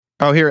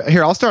Oh, here,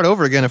 I'll start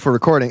over again if we're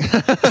recording.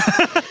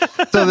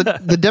 So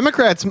the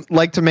Democrats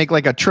like to make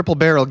like a triple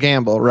barrel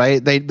gamble,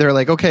 right? They're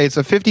like, okay, it's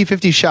a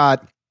 50-50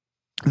 shot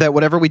that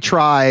whatever we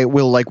try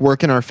will like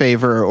work in our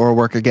favor or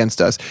work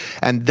against us.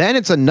 And then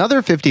it's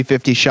another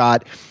 50-50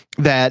 shot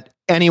that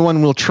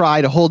anyone will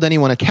try to hold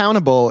anyone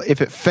accountable if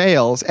it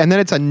fails. And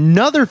then it's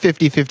another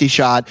 50-50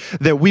 shot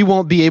that we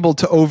won't be able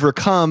to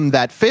overcome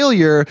that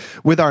failure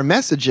with our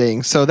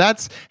messaging. So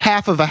that's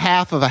half of a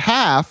half of a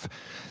half.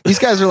 These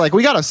guys are like,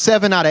 we got a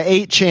 7 out of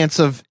 8 chance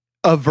of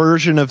a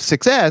version of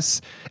success,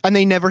 and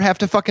they never have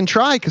to fucking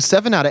try because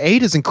 7 out of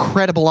 8 is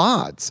incredible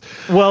odds.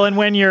 Well, and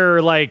when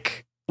you're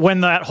like,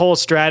 when that whole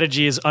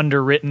strategy is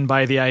underwritten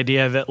by the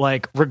idea that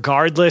like,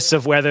 regardless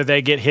of whether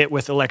they get hit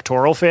with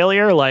electoral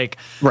failure, like,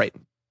 right,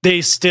 they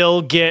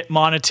still get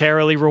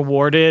monetarily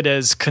rewarded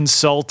as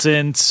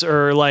consultants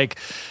or like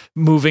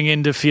moving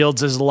into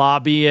fields as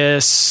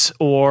lobbyists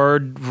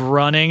or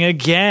running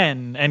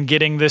again and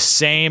getting the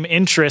same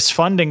interest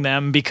funding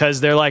them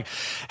because they're like,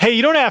 hey,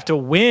 you don't have to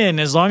win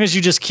as long as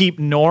you just keep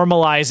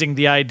normalizing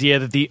the idea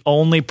that the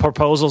only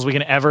proposals we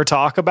can ever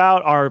talk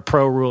about are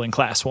pro-ruling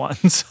class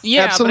ones.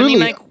 Yeah, absolutely.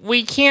 But I mean,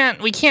 like,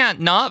 we can't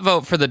not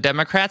vote for the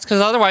Democrats because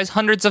otherwise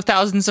hundreds of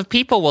thousands of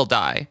people will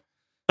die.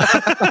 No,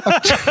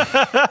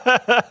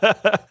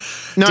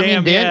 Damn, I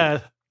mean,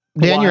 Dan,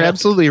 Wild. you're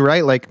absolutely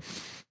right. Like,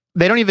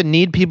 they don't even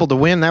need people to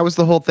win. That was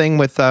the whole thing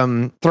with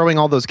throwing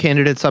all those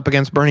candidates up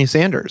against Bernie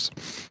Sanders.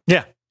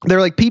 Yeah. They're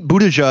like Pete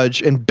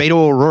Buttigieg and Beto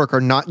O'Rourke are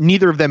not,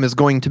 neither of them is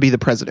going to be the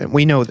president.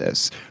 We know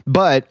this,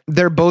 but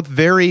they're both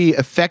very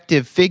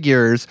effective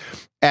figures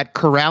at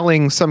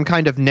corralling some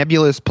kind of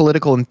nebulous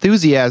political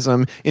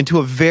enthusiasm into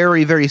a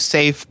very, very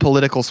safe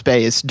political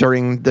space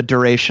during the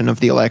duration of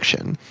the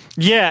election.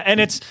 Yeah.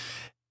 And it's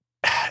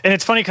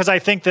funny because I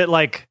think that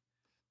like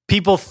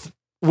people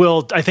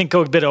will, I think,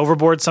 go a bit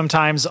overboard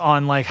sometimes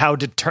on like how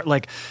the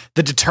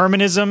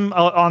determinism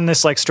on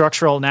this like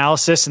structural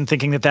analysis and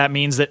thinking that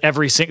means that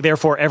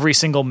therefore every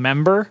single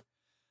member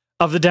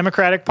of the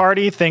Democratic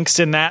Party thinks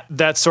in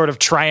that sort of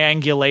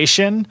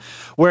triangulation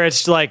where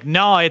it's like,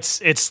 no, it's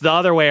the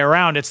other way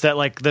around. It's that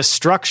like the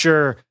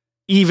structure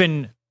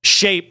even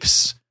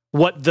shapes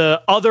what the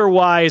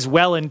otherwise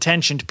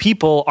well-intentioned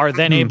people are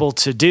then able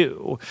to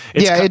do.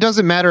 It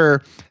doesn't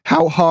matter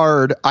how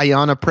hard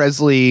Ayanna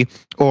Pressley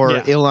or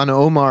Ilhan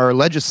Omar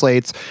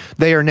legislates,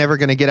 they are never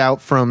going to get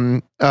out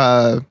from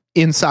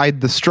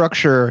inside the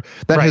structure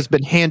that has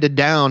been handed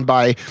down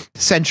by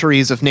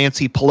centuries of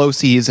Nancy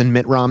Pelosi's and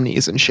Mitt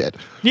Romney's and shit.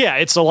 Yeah,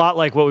 it's a lot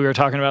like what we were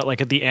talking about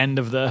like at the end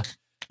of the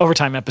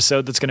Overtime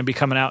episode that's going to be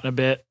coming out in a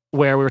bit,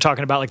 where we were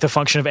talking about like the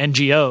function of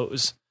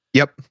NGOs.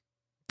 Yep.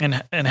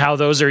 And how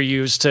those are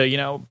used to, you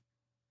know,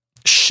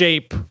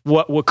 shape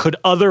what could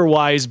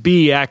otherwise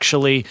be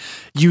actually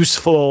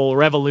useful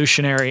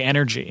revolutionary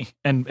energy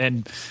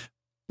and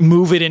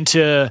move it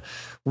into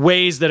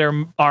ways that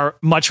are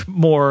much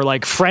more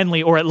like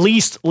friendly or at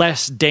least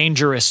less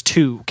dangerous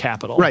to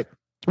capital. Right.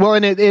 Well,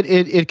 and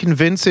it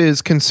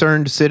convinces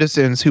concerned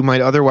citizens who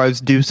might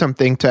otherwise do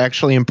something to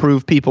actually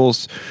improve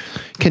people's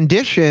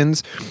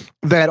conditions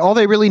that all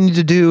they really need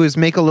to do is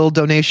make a little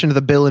donation to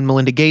the Bill and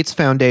Melinda Gates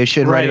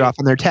Foundation, write it off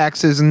on their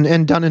taxes,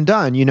 and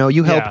done. You know,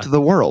 you helped the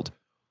world.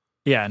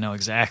 Yeah, no,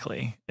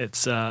 exactly.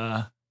 It's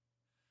it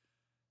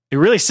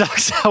really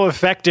sucks how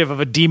effective of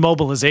a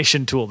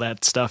demobilization tool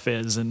that stuff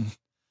is, and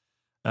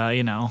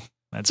you know,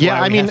 that's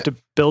why we have to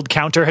build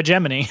counter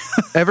hegemony.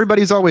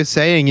 Everybody's always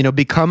saying, you know,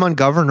 become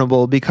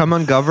ungovernable.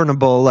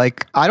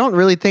 Like, I don't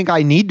really think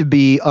I need to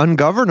be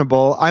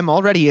ungovernable. I'm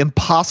already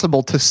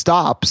impossible to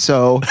stop.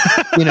 So,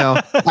 you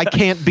know, I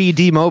can't be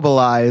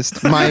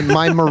demobilized.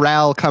 My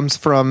morale comes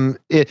from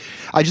it.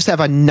 I just have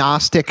a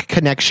Gnostic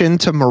connection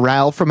to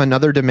morale from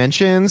another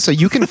dimension. So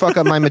you can fuck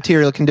up my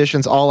material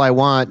conditions all I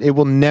want. It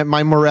will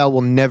my morale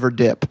will never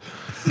dip.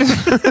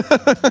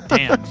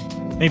 Damn.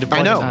 Need to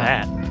plug into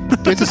that.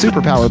 It's a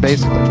superpower,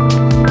 basically.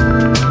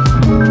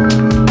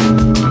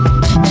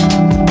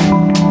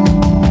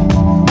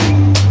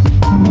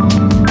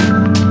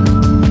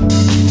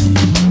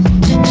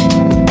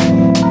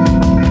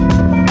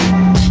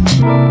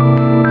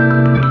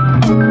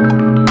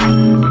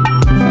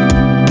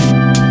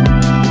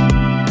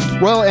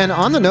 Well, and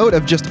on the note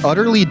of just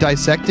utterly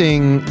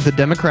dissecting the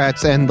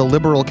Democrats and the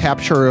liberal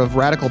capture of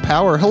radical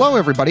power, hello,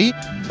 everybody.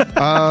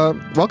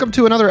 Welcome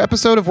to another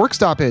episode of Work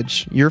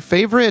Stoppage, your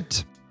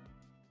favorite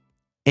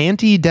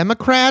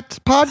anti-Democrat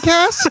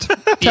podcast.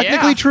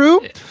 Technically true.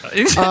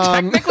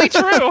 Technically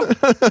true.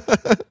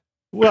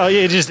 Well,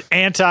 yeah, just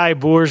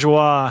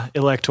anti-bourgeois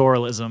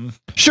electoralism.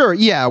 Sure,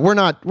 yeah, we're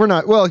not,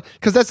 well,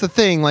 because that's the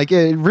thing, like,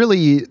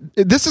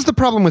 this is the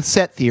problem with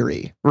set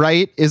theory,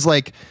 right? Is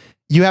like,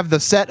 you have the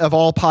set of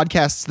all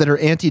podcasts that are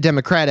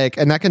anti-democratic,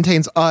 and that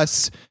contains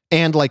us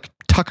and, like,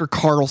 Tucker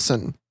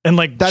Carlson. And,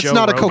 like, that's Joe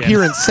not Rogan. A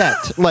coherent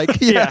set.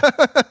 Like, yeah.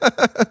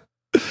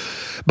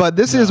 But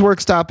this is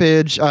Work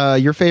Stoppage,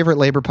 your favorite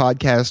labor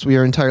podcast. We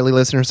are entirely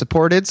listener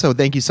supported, so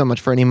thank you so much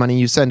for any money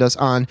you send us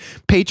on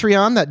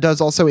Patreon. That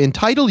does also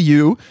entitle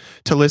you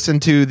to listen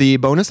to the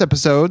bonus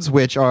episodes,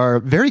 which are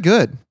very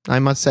good, I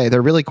must say.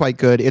 They're really quite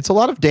good. It's a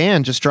lot of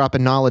Dan just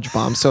dropping knowledge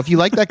bombs. So if you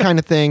like that kind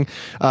of thing,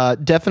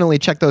 definitely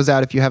check those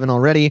out if you haven't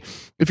already.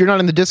 If you're not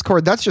in the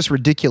Discord, that's just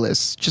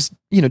ridiculous. Just,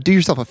 do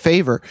yourself a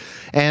favor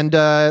and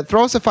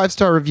throw us a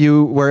 5-star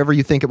review wherever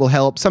you think it will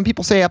help. Some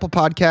people say Apple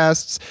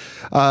Podcasts.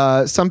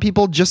 Some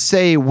people just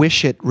say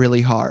wish it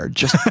really hard.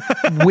 Just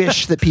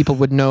wish that people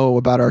would know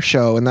about our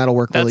show, and that'll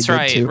work really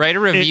good too. Write a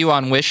review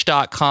on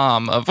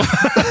wish.com of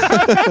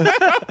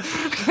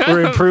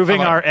We're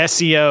improving our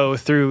SEO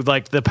through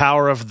like the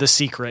power of The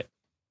Secret.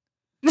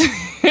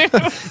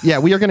 Yeah,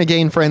 we are going to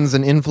gain friends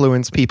and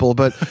influence people.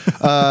 But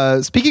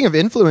speaking of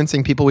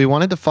influencing people, we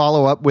wanted to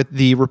follow up with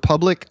the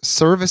Republic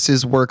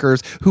Services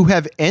workers who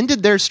have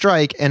ended their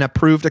strike and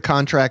approved a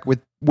contract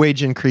with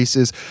wage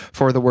increases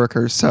for the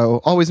workers.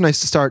 So always nice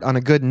to start on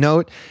a good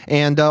note,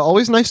 and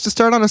always nice to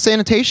start on a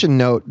sanitation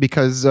note,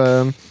 because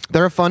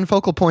they're a fun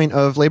focal point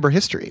of labor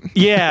history.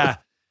 Yeah.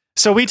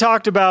 So we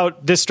talked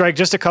about this strike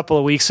just a couple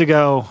of weeks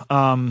ago.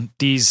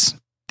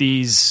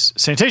 These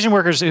sanitation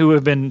workers who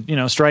have been,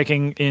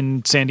 striking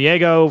in San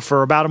Diego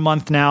for about a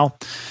month now.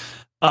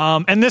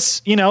 And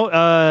this,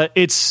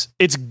 it's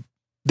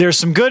there's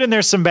some good and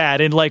there's some bad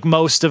in like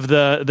most of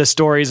the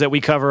stories that we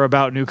cover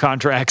about new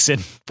contracts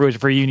and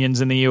for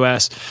unions in the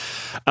US.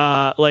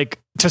 Like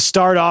to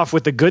start off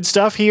with the good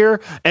stuff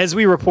here, as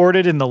we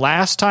reported in the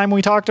last time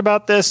we talked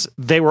about this,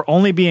 they were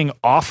only being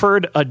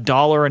offered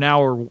 $1 an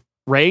hour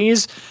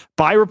raise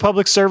by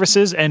Republic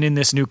Services, and in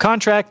this new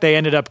contract they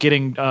ended up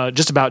getting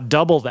just about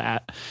double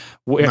that.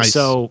 Nice.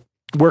 So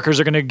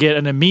workers are going to get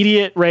an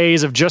immediate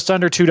raise of just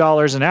under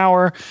 $2 an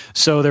hour,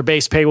 so their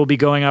base pay will be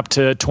going up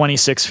to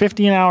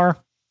 $26.50 an hour.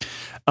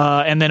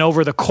 And then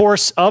over the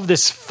course of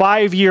this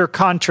 5-year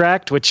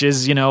contract, which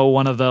is,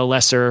 one of the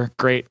lesser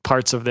great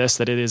parts of this,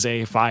 that it is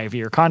a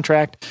 5-year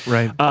contract,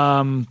 right?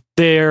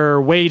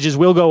 Their wages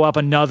will go up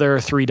another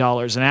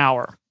 $3 an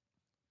hour.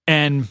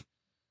 And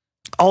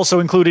also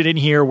included in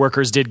here,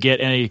 workers did get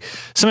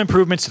some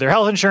improvements to their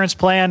health insurance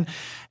plan,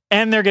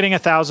 and they're getting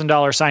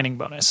 $1,000 signing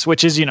bonus,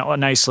 which is, a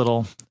nice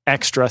little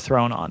extra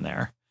thrown on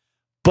there.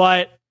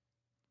 But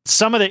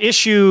some of the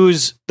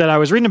issues that I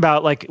was reading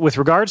about, like with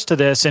regards to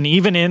this, and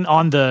even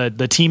on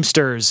the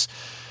Teamsters,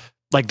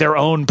 like their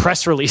own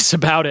press release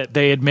about it,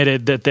 they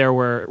admitted that there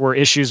were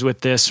issues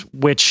with this,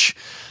 which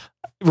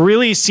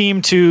really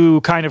seem to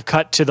kind of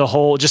cut to the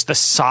whole, just the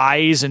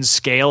size and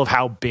scale of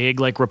how big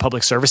like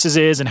Republic Services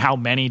is and how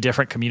many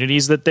different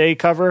communities that they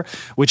cover,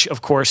 which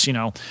of course,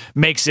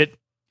 makes it,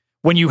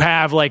 when you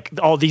have like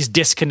all these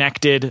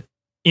disconnected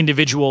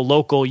individual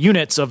local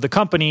units of the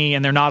company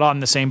and they're not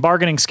on the same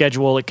bargaining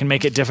schedule, it can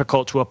make it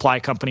difficult to apply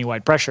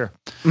company-wide pressure.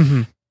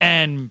 Mm-hmm.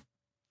 And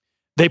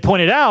they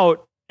pointed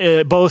out,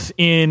 both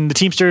in the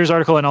Teamsters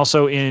article and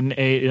also in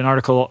an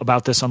article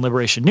about this on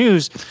Liberation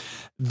News,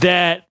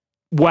 that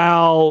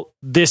while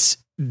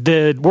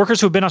the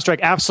workers who have been on strike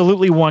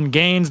absolutely won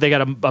gains, they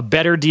got a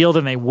better deal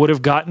than they would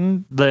have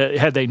gotten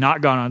had they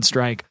not gone on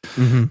strike.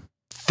 Mm-hmm.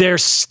 They're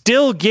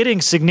still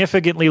getting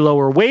significantly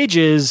lower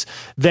wages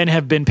than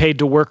have been paid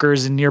to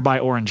workers in nearby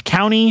Orange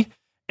County,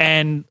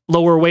 and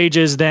lower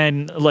wages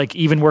than like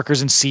even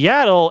workers in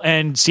Seattle.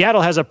 And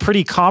Seattle has a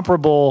pretty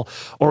comparable,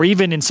 or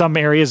even in some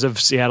areas of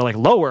Seattle, like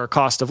lower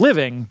cost of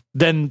living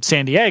than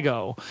San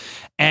Diego.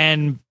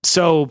 And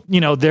so,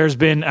 there's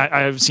been,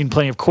 I've seen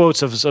plenty of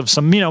quotes of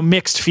some,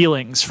 mixed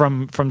feelings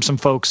from some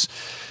folks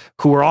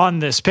who are on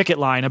this picket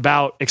line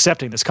about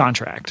accepting this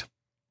contract.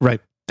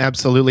 Right.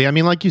 Absolutely. I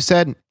mean, like you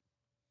said,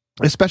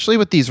 especially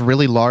with these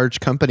really large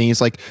companies,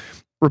 like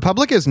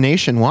Republic is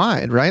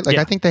nationwide, right? Like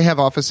I think they have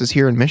offices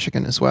here in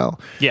Michigan as well.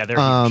 Yeah, they're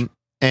huge.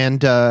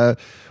 And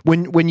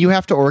when you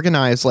have to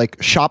organize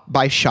like shop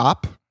by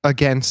shop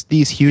against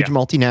these huge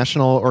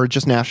multinational or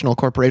just national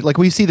corporations, like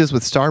we see this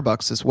with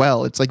Starbucks as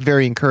well. It's like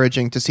very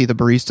encouraging to see the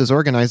baristas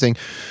organizing,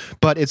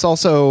 but it's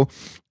also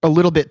a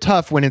little bit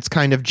tough when it's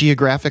kind of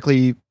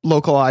geographically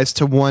localized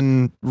to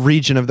one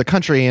region of the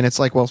country. And it's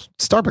like, well,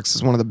 Starbucks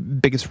is one of the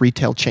biggest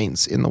retail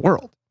chains in the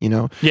world,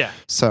 Yeah.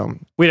 So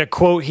we had a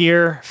quote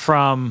here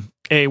from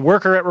a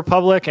worker at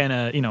Republic and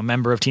a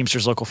member of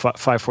Teamsters Local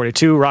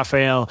 542,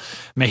 Rafael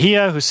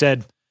Mejia, who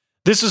said,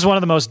 "This is one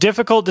of the most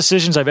difficult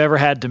decisions I've ever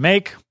had to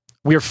make.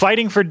 We are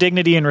fighting for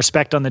dignity and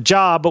respect on the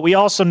job, but we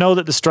also know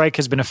that the strike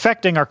has been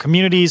affecting our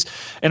communities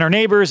and our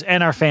neighbors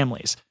and our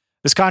families.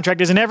 This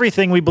contract isn't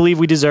everything we believe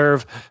we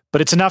deserve,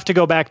 but it's enough to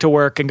go back to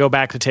work and go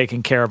back to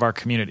taking care of our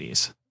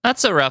communities."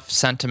 That's a rough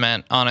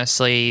sentiment,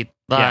 honestly.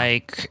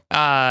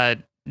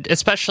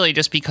 Especially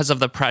just because of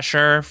the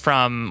pressure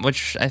from,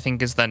 which I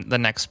think is the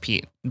next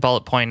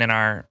bullet point in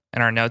our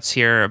notes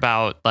here,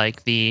 about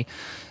like the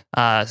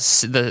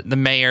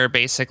mayor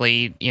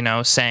basically,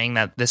 saying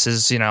that this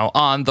is,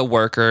 on the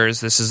workers,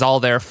 this is all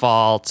their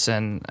fault,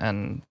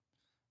 and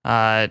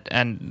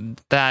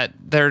and that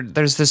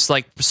there's this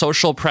like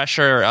social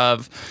pressure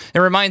of. It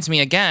reminds me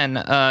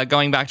again,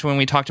 going back to when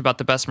we talked about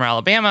the Bessemer,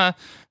 Alabama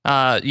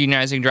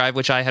unionizing drive,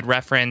 which I had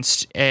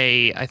referenced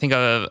I think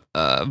a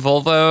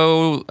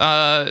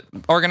Volvo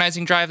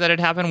organizing drive that had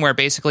happened, where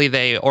basically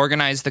they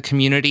organized the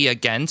community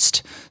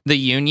against the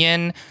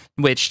union,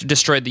 which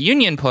destroyed the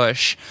union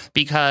push,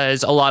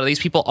 because a lot of these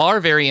people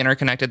are very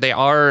interconnected. They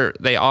are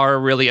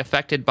really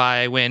affected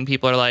by when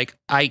people are like,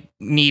 I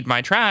need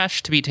my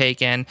trash to be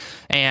taken,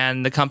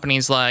 and the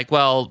company's like,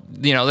 well,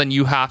 then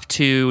you have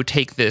to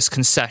take this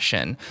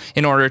concession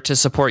in order to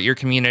support your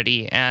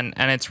community, and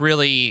it's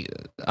really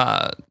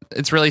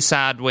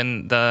sad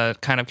when the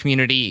kind of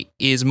community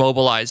is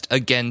mobilized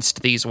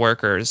against these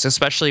workers,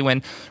 especially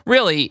when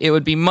really it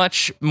would be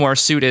much more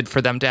suited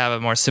for them to have a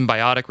more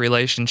symbiotic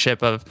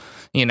relationship of,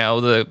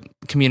 the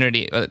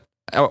community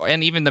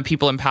and even the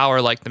people in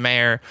power, like the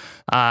mayor,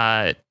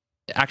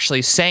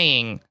 actually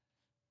saying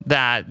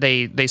that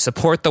they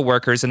support the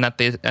workers and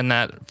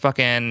that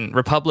fucking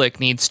Republic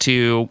needs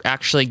to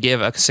actually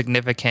give a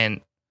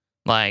significant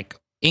like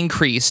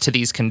increase to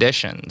these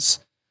conditions.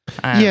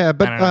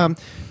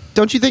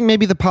 Don't you think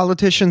maybe the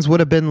politicians would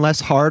have been less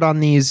hard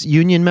on these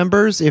union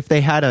members if they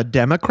had a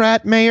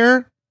Democrat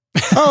mayor?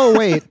 Oh,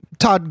 wait.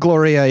 Todd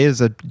Gloria is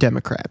a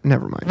Democrat.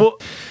 Never mind.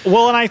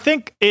 Well, and I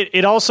think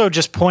it also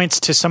just points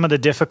to some of the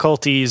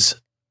difficulties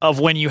of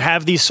when you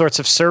have these sorts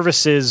of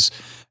services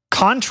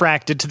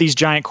contracted to these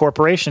giant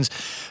corporations,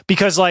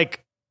 because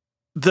like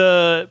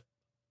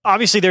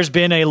obviously there's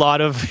been a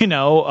lot of,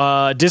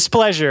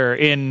 displeasure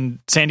in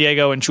San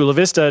Diego and Chula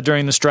Vista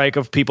during the strike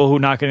of people who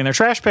not getting their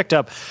trash picked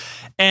up.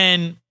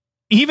 And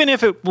even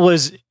if it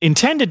was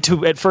intended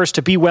to at first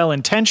to be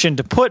well-intentioned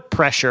to put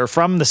pressure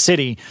from the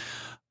city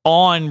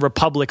on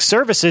Republic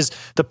services,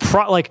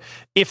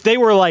 if they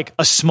were like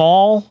a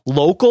small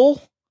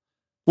local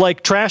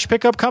like trash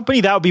pickup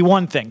company, that would be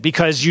one thing,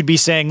 because you'd be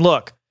saying,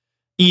 look,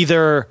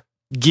 either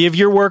give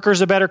your workers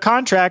a better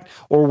contract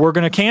or we're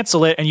going to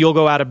cancel it and you'll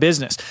go out of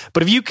business.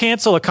 But if you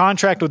cancel a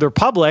contract with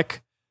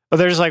Republic,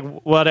 they're just like,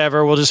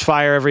 whatever, we'll just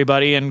fire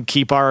everybody and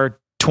keep our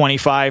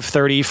 25,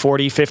 30,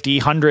 40, 50,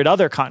 100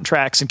 other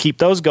contracts and keep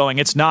those going.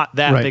 It's not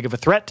that big of a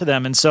threat to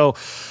them. And so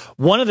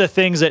one of the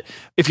things that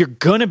if you're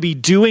going to be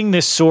doing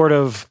this sort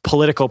of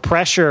political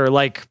pressure,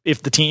 like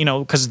if the team,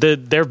 because there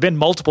have been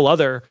multiple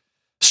other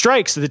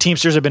strikes that the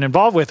Teamsters have been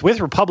involved with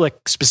Republic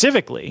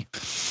specifically,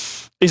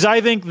 is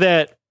I think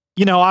that,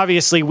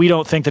 obviously we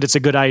don't think that it's a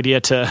good idea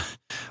to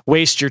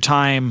waste your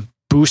time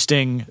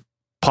boosting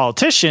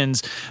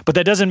politicians, but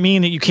that doesn't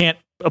mean that you can't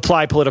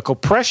apply political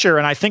pressure.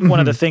 And I think one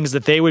of the things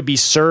that they would be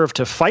served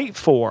to fight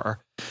for,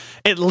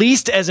 at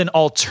least as an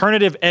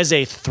alternative, as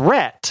a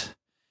threat,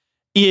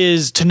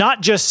 is to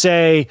not just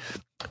say,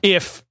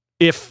 if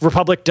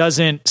Republic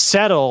doesn't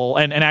settle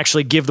and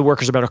actually give the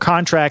workers a better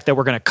contract, that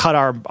we're going to cut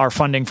our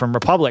funding from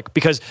Republic,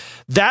 because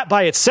that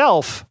by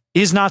itself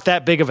is not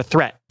that big of a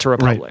threat to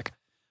Republic. Right.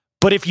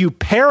 But if you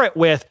pair it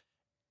with,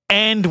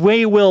 and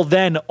we will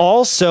then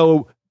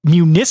also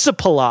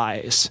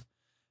municipalize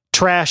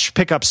trash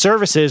pickup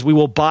services, we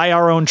will buy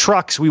our own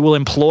trucks, we will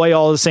employ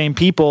all the same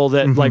people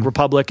that like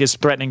Republic is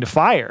threatening to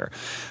fire,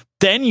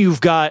 then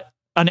you've got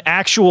an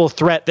actual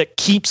threat that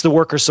keeps the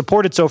workers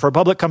supported. So if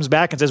Republic comes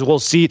back and says, well,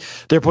 see,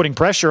 they're putting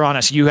pressure on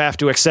us, you have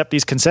to accept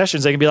these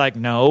concessions, they can be like,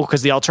 no,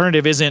 because the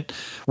alternative isn't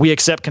we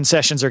accept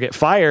concessions or get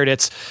fired.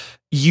 It's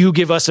you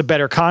give us a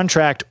better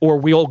contract or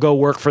we'll go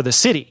work for the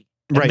city.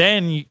 And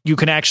then you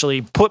can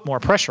actually put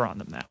more pressure on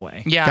them that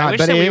way. Yeah, I wish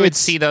that we would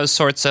see those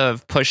sorts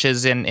of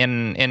pushes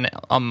in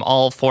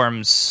all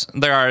forms.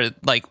 There are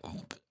like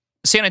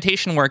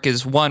sanitation work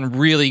is one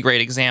really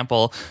great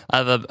example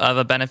of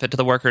a benefit to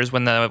the workers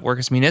when the work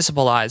is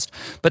municipalized.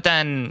 But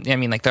then, I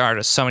mean, like there are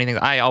just so many things.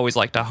 I always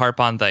like to harp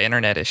on the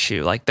internet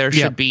issue. Like there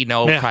should be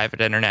no private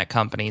internet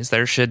companies.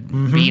 There should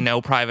be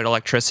no private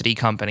electricity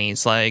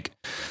companies. Like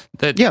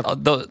the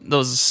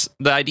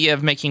idea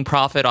of making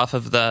profit off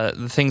of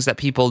the things that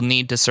people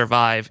need to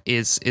survive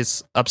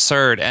is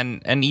absurd.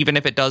 And even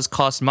if it does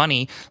cost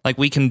money, like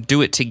we can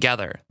do it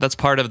together. That's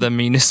part of the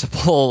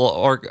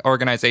municipal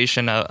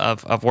organization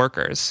of workers.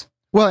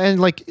 Well,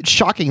 and like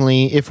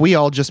shockingly, if we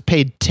all just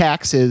paid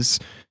taxes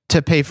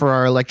to pay for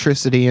our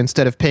electricity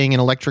instead of paying an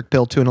electric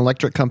bill to an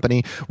electric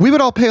company, we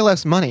would all pay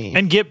less money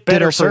and get better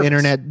ditto service. For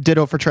internet,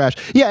 ditto for trash.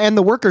 Yeah, and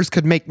the workers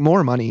could make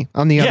more money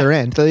on the other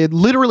end.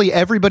 Literally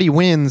everybody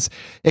wins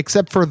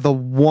except for the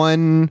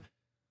one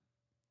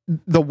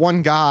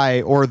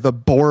guy or the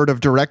board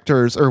of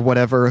directors or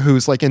whatever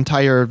whose like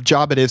entire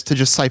job it is to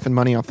just siphon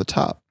money off the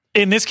top.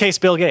 In this case,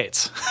 Bill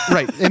Gates.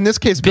 Right. In this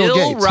case, Bill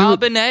Gates.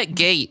 Robinette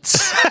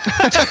Gates.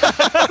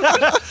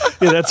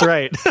 Yeah, that's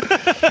right.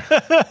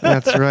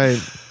 That's right.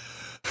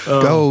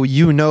 Go,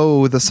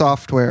 the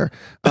software.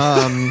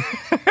 But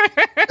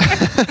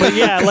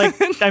yeah, like,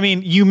 I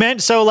mean, you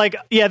meant, so like,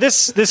 yeah,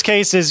 this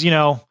case is,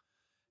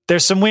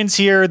 there's some wins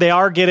here. They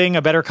are getting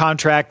a better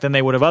contract than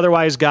they would have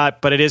otherwise got,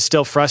 but it is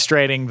still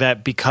frustrating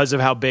that because of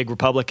how big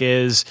Republic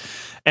is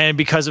and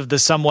because of the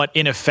somewhat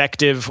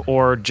ineffective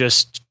or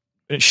just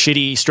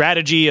shitty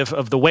strategy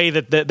of the way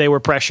that they were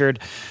pressured,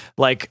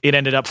 like it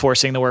ended up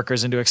forcing the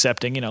workers into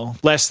accepting,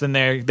 less than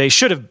they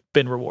should have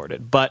been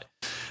rewarded. But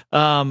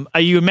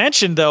you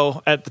mentioned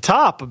though at the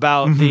top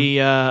about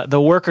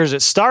the workers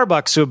at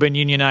Starbucks who have been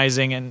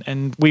unionizing,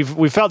 and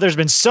we felt there's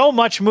been so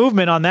much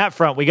movement on that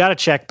front. We got to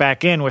check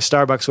back in with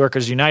Starbucks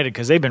Workers United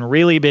because they've been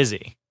really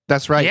busy.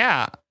 That's right.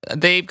 Yeah,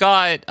 they've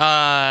got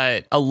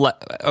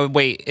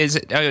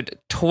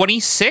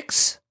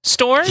 26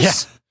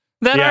 stores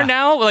that are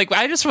now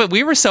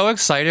we were so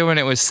excited when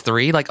it was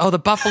 3. Like, oh, the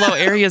Buffalo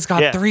area's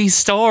got 3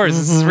 stores.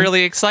 This is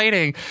really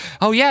exciting.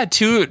 Oh yeah,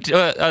 two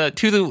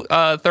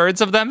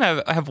thirds of them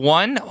have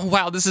 1. Oh,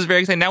 wow, this is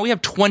very exciting. Now we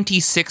have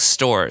 26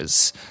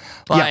 stores.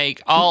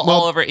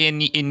 All over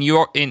in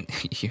Eugene,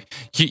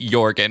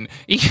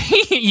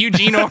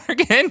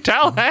 Oregon,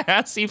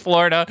 Tallahassee,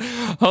 Florida,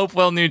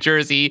 Hopewell, New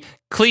Jersey,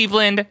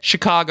 Cleveland,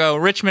 Chicago,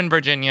 Richmond,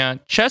 Virginia,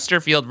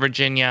 Chesterfield,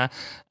 Virginia,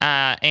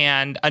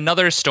 and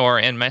another store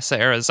in Mesa,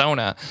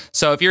 Arizona.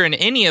 So if you're in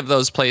any of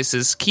those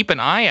places, keep an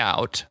eye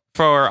out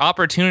for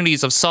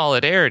opportunities of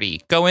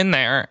solidarity. Go in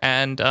there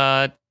and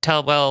be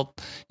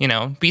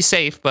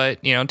safe,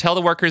 but tell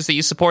the workers that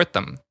you support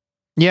them.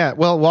 Yeah,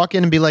 well, walk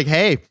in and be like,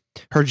 hey,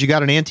 heard you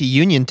got an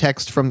anti-union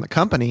text from the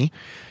company,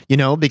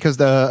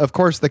 because of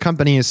course the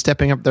company is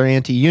stepping up their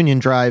anti-union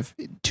drive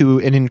to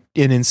an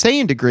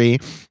insane degree,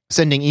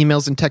 sending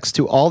emails and texts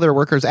to all their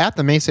workers at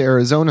the Mesa,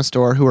 Arizona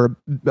store who are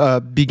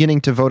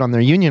beginning to vote on their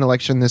union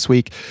election this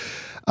week,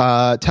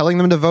 telling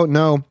them to vote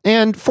no,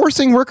 and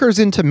forcing workers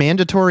into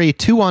mandatory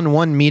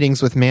 2-on-1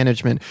 meetings with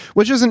management,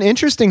 which is an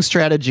interesting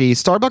strategy.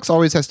 Starbucks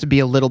always has to be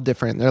a little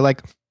different. They're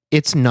like,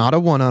 it's not a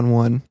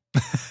 1-on-1.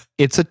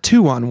 It's a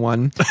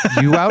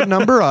 2-on-1. You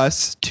outnumber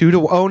us 2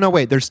 to. Oh no,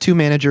 wait. There's 2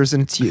 managers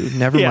and it's you.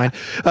 Never mind.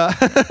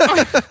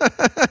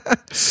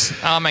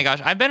 Oh my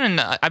gosh, I've been in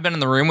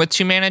the room with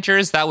 2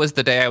 managers. That was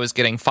the day I was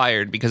getting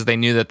fired because they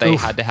knew that they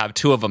had to have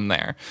 2 of them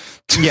there.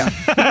 Yeah.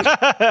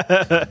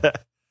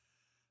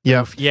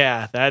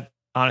 Yeah. That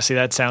honestly,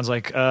 that sounds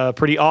like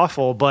pretty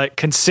awful. But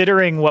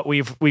considering what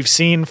we've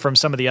seen from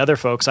some of the other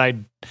folks, I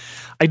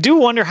do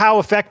wonder how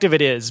effective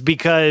it is,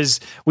 because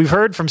we've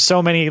heard from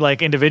so many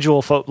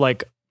individual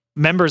folk,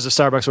 members of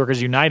Starbucks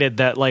Workers United,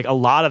 that a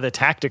lot of the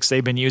tactics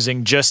they've been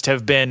using just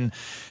have been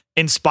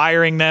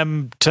inspiring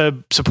them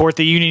to support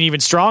the union even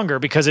stronger,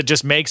 because it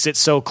just makes it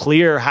so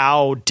clear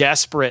how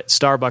desperate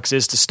Starbucks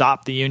is to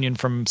stop the union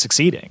from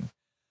succeeding.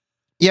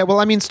 Yeah, well,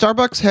 I mean,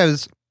 Starbucks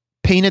has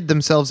painted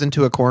themselves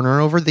into a corner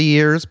over the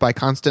years by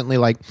constantly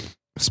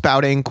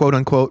spouting quote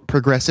unquote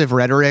progressive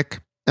rhetoric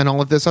and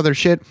all of this other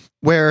shit,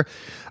 where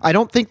I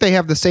don't think they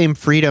have the same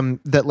freedom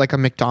that a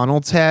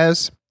McDonald's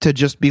has to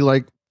just be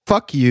like,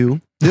 fuck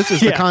you, this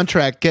is the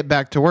contract, get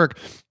back to work.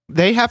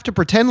 They have to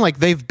pretend like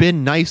they've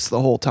been nice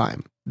the whole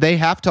time. They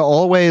have to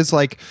always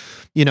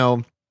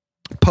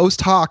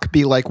post hoc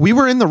be like, we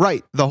were in the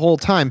right the whole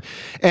time.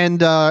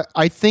 And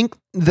I think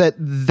that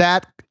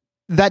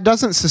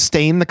doesn't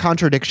sustain the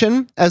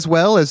contradiction as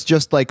well as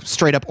just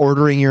straight up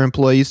ordering your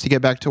employees to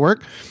get back to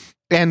work.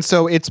 And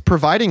so it's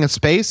providing a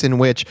space in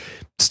which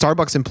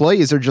Starbucks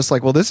employees are just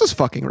like, well, this is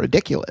fucking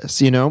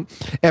ridiculous.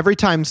 Every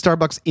time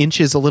Starbucks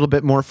inches a little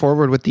bit more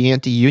forward with the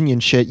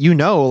anti-union shit,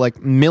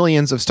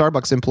 millions of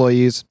Starbucks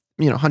employees,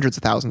 hundreds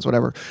of thousands,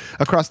 whatever,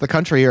 across the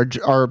country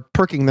are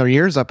perking their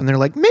ears up, and they're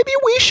like, maybe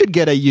we should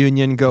get a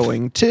union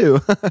going too.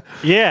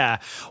 Yeah.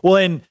 Well,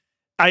 and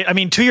I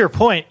mean, to your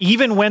point,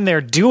 even when they're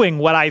doing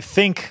what I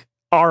think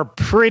are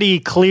pretty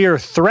clear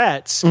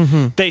threats,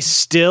 they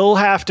still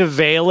have to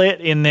veil it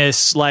in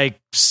this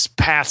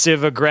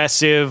passive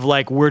aggressive,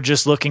 we're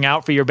just looking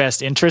out for your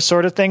best interest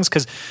sort of things.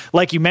 Because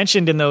you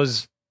mentioned in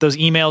those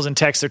emails and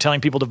texts, they're telling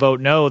people to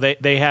vote no.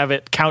 They have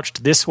it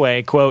couched this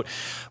way, quote,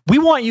 "We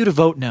want you to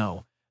vote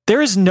no.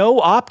 There is no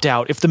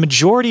opt-out if the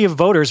majority of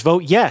voters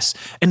vote yes.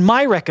 And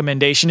my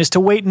recommendation is to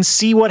wait and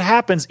see what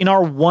happens in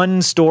our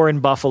one store in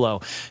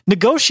Buffalo.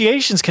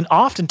 Negotiations can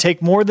often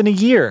take more than a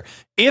year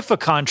if a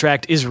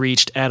contract is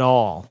reached at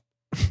all."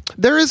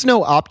 There is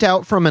no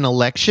opt-out from an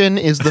election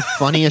is the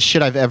funniest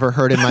shit I've ever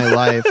heard in my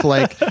life.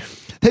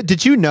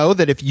 Did you know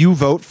that if you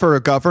vote for a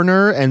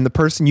governor and the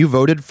person you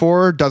voted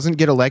for doesn't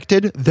get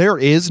elected, there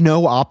is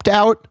no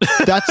opt-out?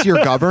 That's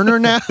your governor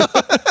now?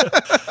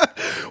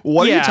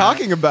 What are you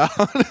talking about?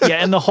 Yeah,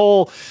 and the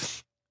whole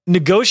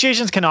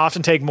negotiations can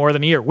often take more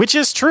than a year, which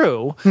is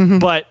true.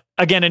 But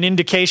again, an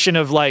indication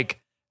of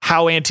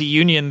how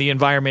anti-union the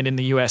environment in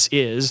the U.S.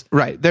 is.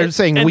 Right. They're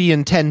saying we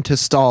intend to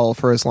stall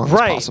for as long as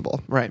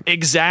possible. Right.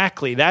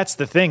 Exactly. That's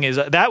the thing, is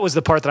that was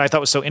the part that I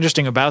thought was so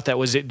interesting about that,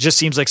 was it just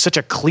seems like such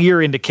a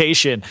clear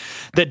indication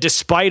that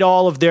despite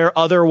all of their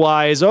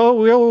otherwise,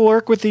 we'll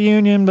work with the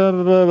union, blah,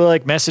 blah, blah,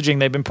 messaging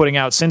they've been putting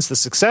out since the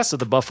success of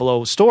the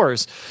Buffalo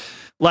stores,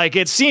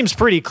 it seems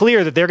pretty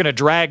clear that they're going to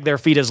drag their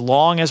feet as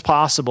long as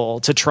possible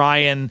to try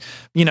and,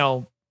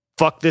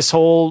 fuck this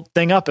whole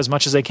thing up as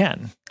much as they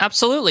can.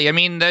 Absolutely. I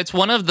mean, that's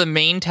one of the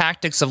main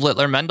tactics of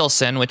Littler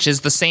Mendelson, which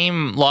is the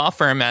same law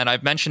firm that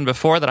I've mentioned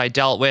before that I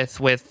dealt with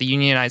the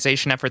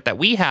unionization effort that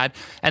we had.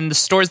 And the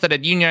stores that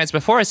had unionized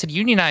before us had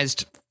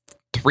unionized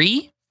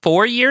 3,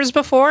 4 years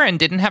before and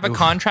didn't have a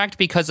contract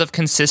because of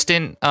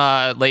consistent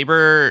unfair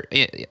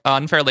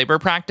labor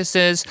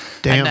practices.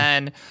 Damn. And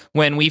then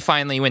when we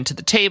finally went to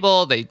the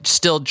table, they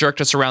still jerked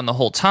us around the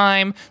whole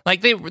time.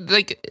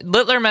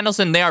 Littler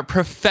Mendelsohn, they are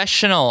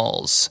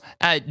professionals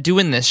at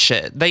doing this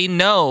shit. They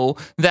know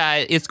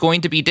that it's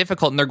going to be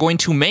difficult, and they're going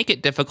to make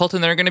it difficult,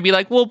 and they're going to be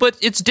like, well, but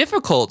it's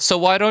difficult, so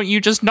why don't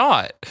you just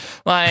not?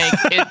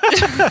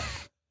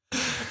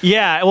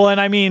 Yeah, well,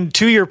 and I mean,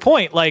 to your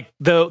point, like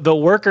the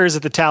workers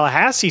at the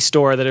Tallahassee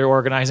store that are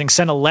organizing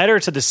sent a letter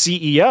to the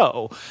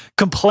CEO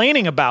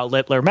complaining about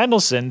Littler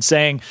Mendelsohn,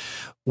 saying,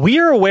 "We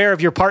are aware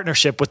of your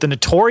partnership with the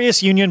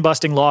notorious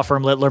union-busting law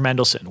firm Littler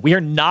Mendelsohn. We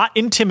are not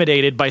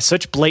intimidated by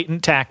such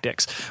blatant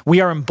tactics.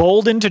 We are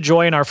emboldened to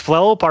join our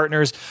fellow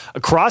partners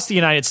across the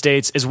United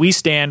States as we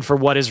stand for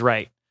what is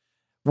right.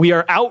 We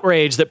are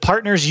outraged that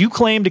partners you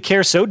claim to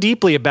care so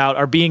deeply about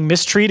are being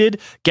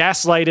mistreated,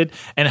 gaslighted,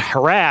 and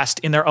harassed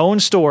in their own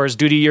stores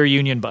due to your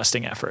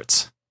union-busting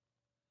efforts."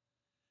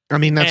 I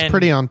mean, that's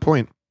pretty on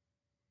point.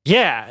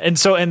 Yeah, and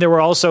there were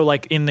also,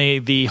 like, in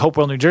the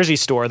Hopewell, New Jersey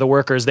store, the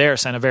workers there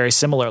sent a very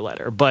similar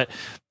letter. But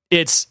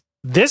this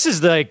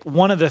is like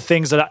one of the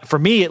things that, for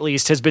me at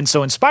least, has been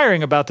so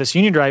inspiring about this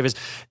union drive is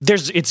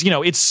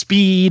it's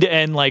speed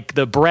and like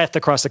the breadth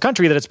across the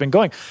country that it's been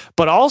going,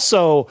 but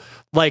also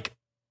like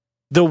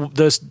the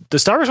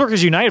Starbucks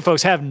Workers United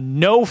folks have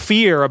no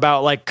fear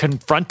about like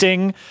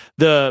confronting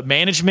the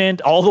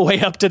management all the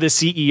way up to the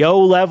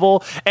CEO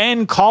level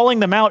and calling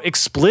them out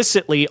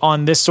explicitly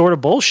on this sort of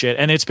bullshit.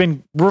 And it's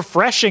been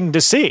refreshing to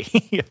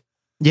see.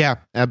 Yeah,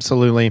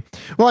 absolutely.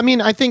 Well, I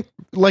mean, I think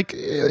like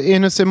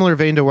in a similar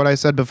vein to what I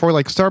said before,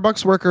 like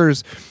Starbucks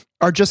workers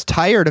are just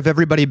tired of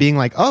everybody being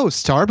like, "Oh,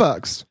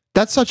 Starbucks,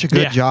 that's such a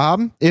good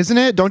job, isn't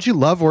it? Don't you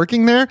love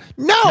working there?"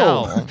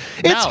 No.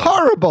 It's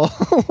horrible.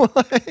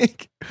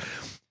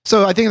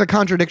 So I think the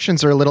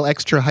contradictions are a little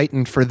extra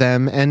heightened for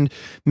them, and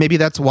maybe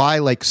that's why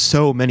like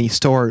so many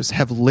stores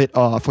have lit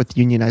off with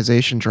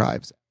unionization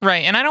drives.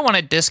 Right, and I don't want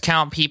to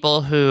discount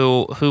people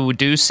who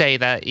do say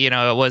that, you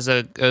know, it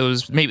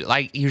was maybe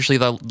like usually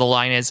the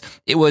line is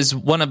it was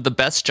one of the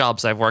best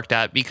jobs I've worked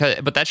at,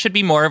 but that should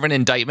be more of an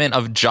indictment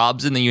of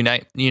jobs in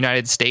the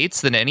United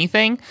States than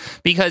anything,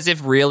 because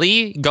if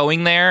really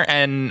going there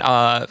and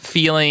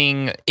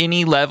feeling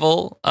any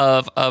level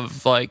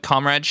of like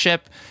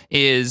comradeship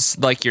is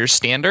like your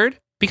standard,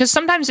 because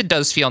sometimes it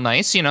does feel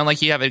nice, you know,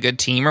 like you have a good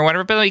team or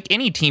whatever, but like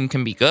any team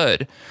can be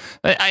good.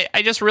 But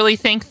I just really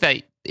think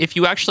that if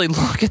you actually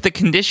look at the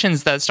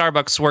conditions that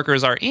Starbucks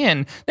workers are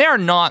in, they are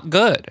not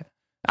good.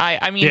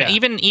 I mean,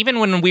 even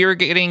when we were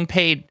getting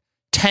paid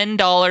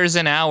 $10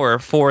 an hour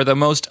for the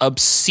most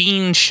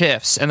obscene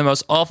shifts and the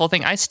most awful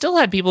thing, I still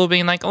had people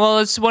being like, well,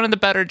 it's one of the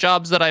better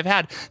jobs that I've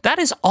had. That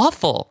is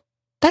awful.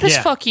 That is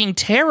fucking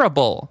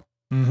terrible.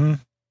 Mm-hmm.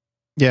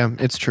 Yeah,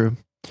 it's true.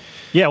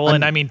 Yeah, well,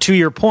 and I mean, to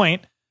your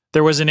point,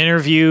 there was an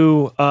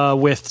interview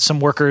with some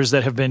workers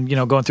that have been, you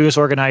know, going through this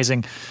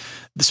organizing,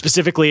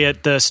 specifically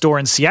at the store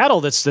in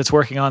Seattle that's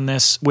working on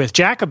this with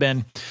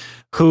Jacobin,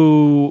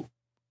 who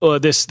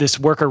this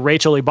worker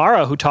Rachel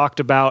Ibarra, who talked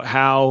about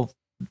how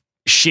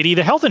shitty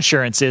the health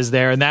insurance is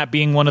there, and that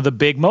being one of the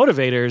big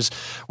motivators,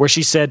 where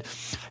she said,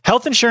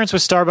 "Health insurance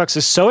with Starbucks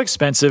is so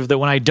expensive that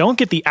when I don't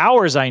get the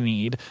hours I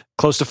need,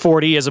 close to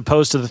 40 as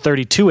opposed to the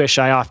 32-ish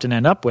I often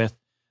end up with,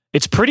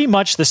 it's pretty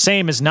much the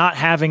same as not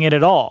having it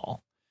at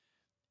all."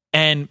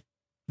 And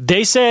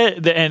they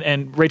said,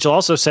 and Rachel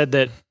also said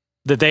that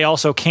they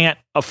also can't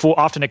afford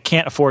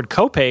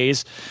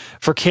copays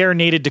for care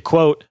needed to,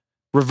 quote,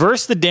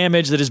 "reverse the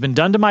damage that has been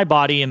done to my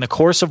body in the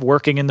course of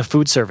working in the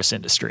food service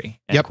industry."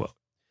 End quote.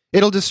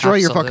 It'll destroy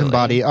your fucking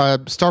body.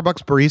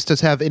 Starbucks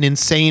baristas have an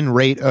insane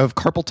rate of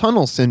carpal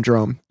tunnel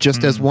syndrome,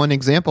 just as one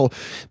example,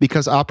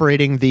 because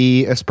operating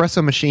the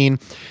espresso machine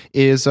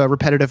is a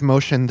repetitive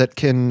motion that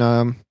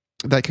can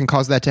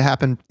cause that to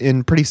happen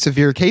in pretty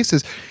severe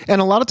cases.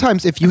 And a lot of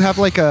times, if you have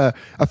like a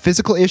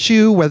physical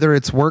issue, whether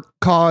it's work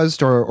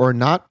caused or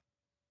not,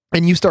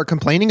 and you start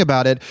complaining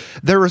about it,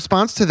 their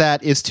response to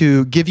that is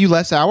to give you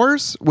less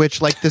hours,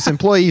 which, like this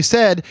employee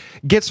said,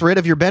 gets rid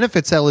of your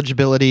benefits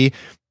eligibility.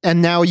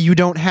 And now you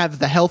don't have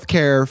the health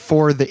care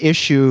for the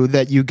issue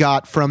that you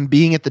got from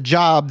being at the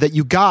job that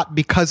you got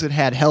because it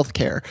had health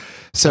care.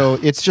 So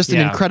it's just an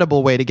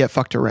incredible way to get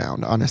fucked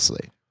around,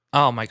 honestly.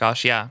 Oh my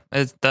gosh, yeah.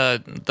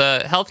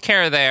 The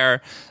healthcare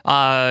there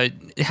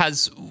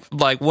has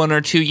like one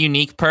or two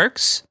unique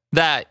perks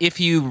that if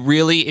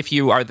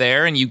you are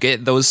there and you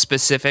get those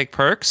specific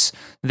perks,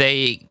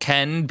 they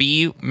can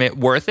be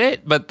worth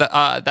it. But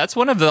that's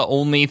one of the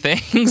only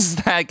things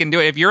that can do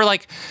it. If you're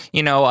like,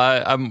 you know,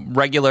 a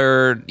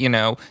regular, you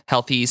know,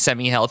 healthy,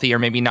 semi-healthy, or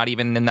maybe not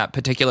even in that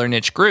particular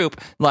niche group,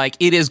 like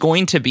it is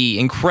going to be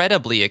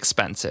incredibly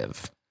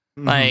expensive.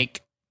 Mm-hmm.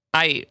 Like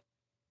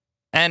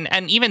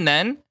and even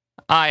then,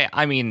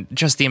 I mean,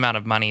 just the amount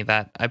of money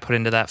that I put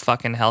into that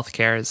fucking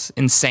healthcare is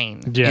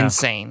insane. Yeah.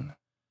 Insane.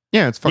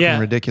 Yeah, it's fucking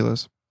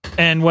ridiculous.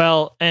 And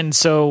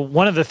so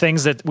one of the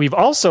things that we've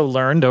also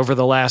learned over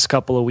the last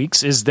couple of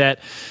weeks is that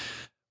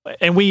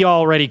and we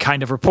already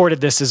kind of reported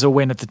this as a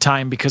win at the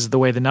time because of the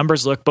way the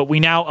numbers look, but we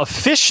now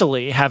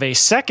officially have a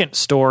second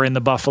store in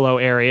the Buffalo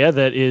area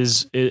that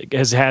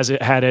has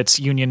had its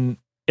union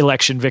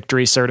election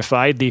victory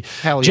certified, the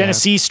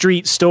Genesee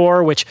Street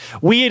store, which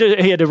we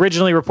had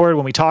originally reported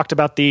when we talked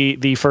about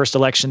the first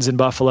elections in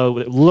Buffalo.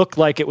 It looked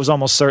like it was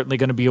almost certainly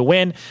going to be a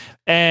win.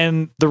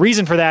 And the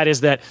reason for that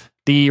is that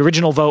the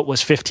original vote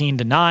was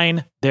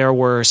 15-9. There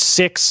were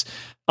 6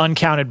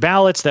 uncounted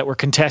ballots that were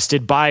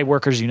contested by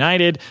Workers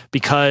United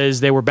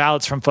because they were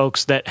ballots from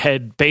folks that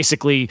had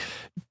basically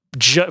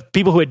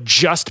people who had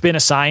just been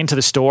assigned to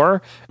the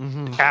store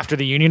after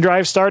the union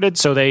drive started.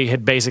 So they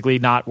had basically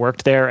not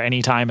worked there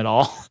any time at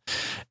all.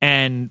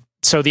 And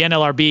so the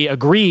NLRB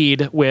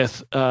agreed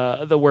with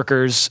the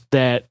workers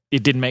that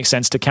it didn't make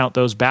sense to count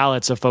those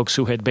ballots of folks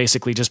who had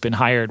basically just been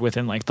hired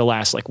within like the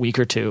last week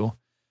or two.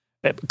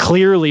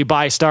 Clearly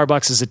by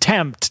Starbucks'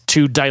 attempt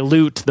to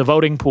dilute the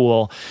voting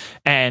pool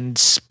and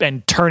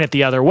turn it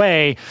the other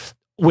way,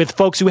 with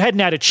folks who hadn't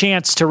had a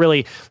chance to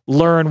really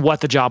learn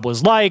what the job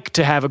was like,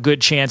 to have a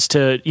good chance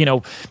to,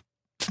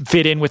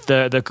 fit in with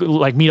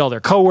the meet all their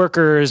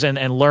coworkers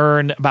and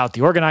learn about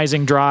the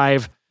organizing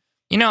drive.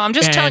 I'm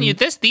just telling you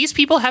this. These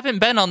people haven't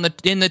been in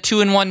the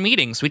 2-in-1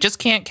 meetings. We just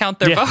can't count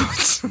their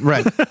votes.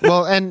 Right.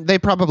 Well, and they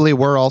probably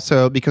were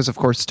also, because of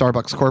course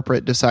Starbucks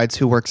corporate decides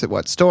who works at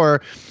what store.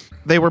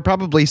 They were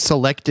probably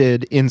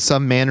selected in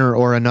some manner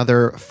or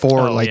another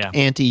for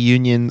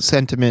anti-union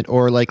sentiment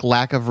or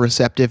lack of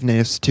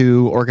receptiveness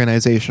to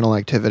organizational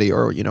activity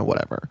or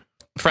whatever.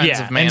 Friends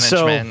of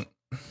management.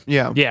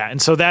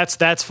 And so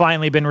that's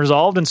finally been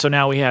resolved, and so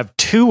now we have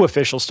 2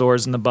 official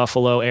stores in the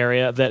Buffalo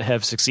area that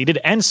have succeeded,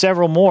 and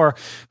several more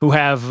who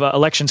have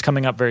elections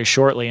coming up very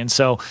shortly. And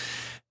so,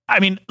 I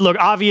mean, look,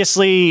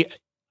 obviously,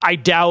 I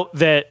doubt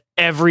that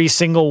every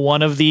single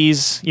one of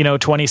these,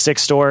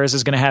 26 stores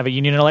is going to have a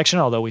union election,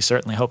 although we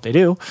certainly hope they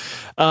do.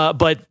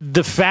 But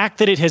the fact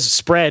that it has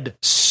spread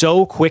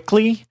so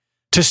quickly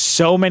to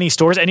so many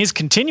stores and is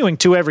continuing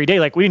to every day,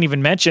 we didn't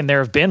even mention there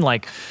have been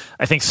I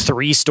think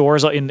 3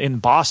 stores in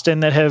Boston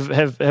that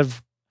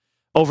have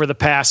over the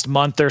past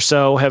month or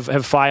so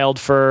have filed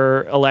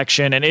for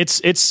election, and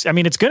it's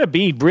going to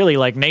be really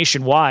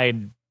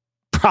nationwide.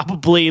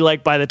 Probably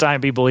by the time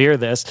people hear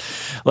this,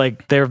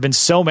 there have been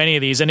so many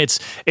of these, and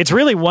it's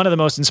really one of the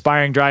most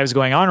inspiring drives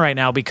going on right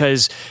now,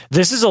 because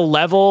this is a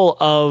level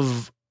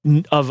of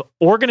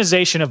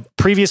organization of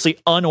previously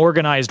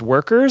unorganized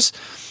workers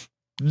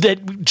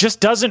that just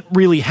doesn't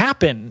really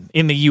happen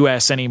in the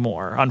US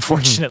anymore,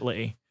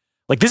 unfortunately.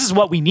 This is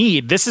what we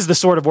need. This is the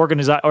sort of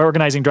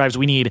organizing drives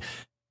we need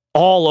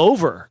all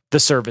over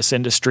the service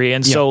industry.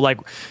 And so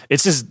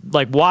it's just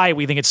why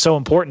we think it's so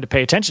important to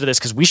pay attention to this,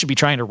 because we should be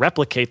trying to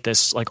replicate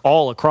this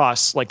all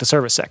across the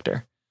service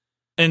sector.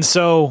 And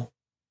so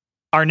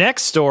our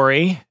next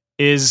story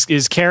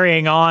is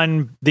carrying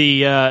on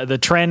the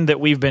trend that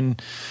we've been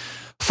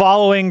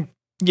following,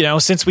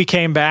 since we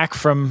came back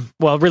from,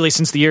 really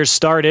since the year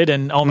started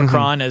and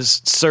Omicron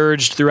has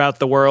surged throughout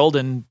the world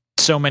and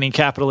so many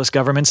capitalist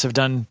governments have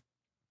done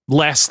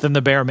less than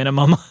the bare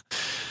minimum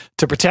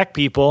to protect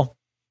people.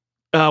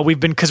 We've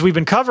been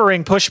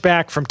covering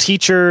pushback from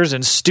teachers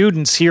and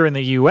students here in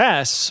the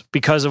U.S.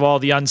 because of all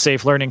the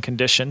unsafe learning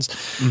conditions.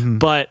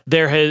 But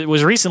there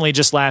was recently,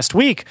 just last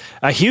week,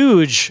 a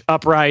huge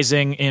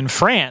uprising in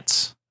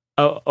France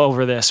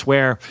over this,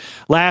 where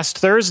last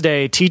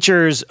Thursday,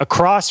 teachers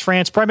across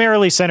France,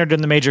 primarily centered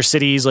in the major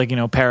cities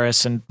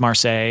Paris and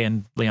Marseille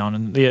and Lyon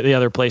and the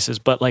other places,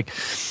 but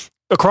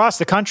across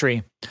the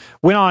country,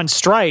 went on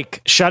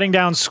strike, shutting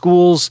down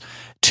schools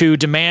to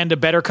demand a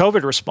better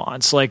COVID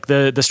response.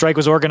 The strike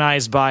was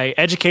organized by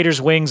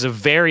educators' wings of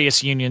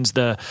various unions.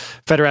 The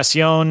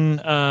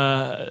Federación,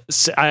 I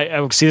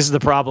see this is the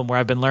problem where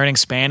I've been learning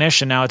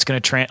Spanish and now it's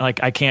going to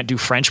I can't do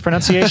French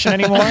pronunciation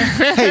anymore.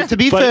 Hey, to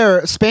be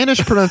fair, Spanish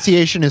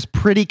pronunciation is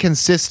pretty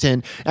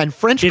consistent, and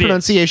French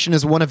pronunciation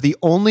is one of the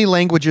only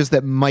languages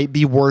that might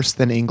be worse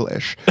than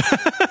English.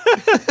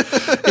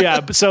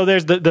 Yeah, so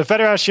there's the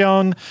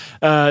Fédération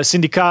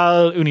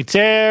Syndicale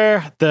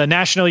Unitaire, the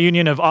National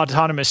Union of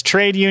Autonomous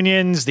Trade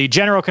Unions, the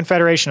General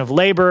Confederation of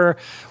Labor,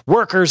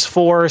 Workers'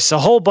 Force, a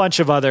whole bunch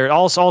of other,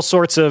 all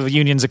sorts of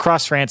unions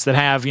across France that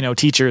have,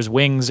 teachers'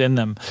 wings in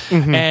them.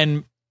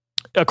 And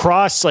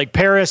across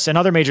Paris and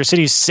other major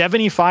cities,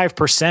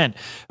 75%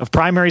 of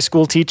primary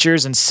school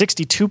teachers and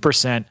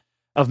 62%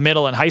 of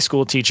middle and high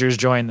school teachers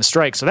joined the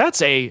strike. So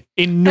that's a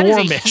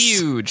enormous, that is a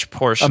huge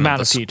portion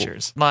amount of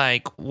teachers.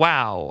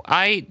 Wow.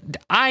 I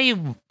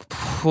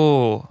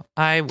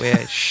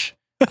wish.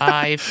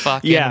 I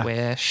fucking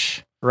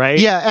wish. Right?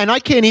 Yeah, and I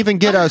can't even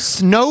get a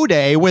snow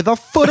day with a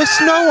foot of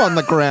snow on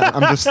the ground.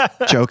 I'm just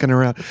joking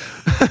around.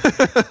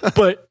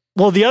 But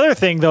the other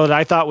thing though that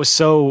I thought was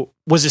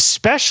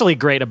especially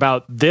great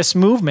about this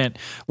movement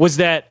was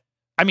that,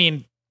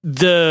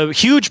 the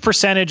huge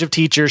percentage of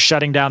teachers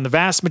shutting down the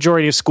vast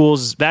majority of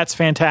schools, that's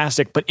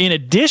fantastic. But in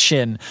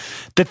addition,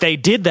 that they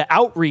did the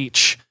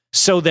outreach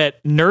so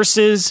that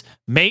nurses,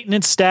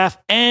 maintenance staff,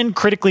 and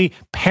critically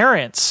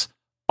parents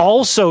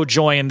also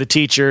join the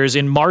teachers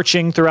in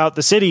marching throughout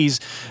the cities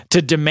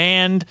to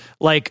demand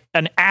like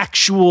an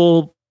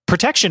actual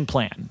protection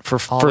plan for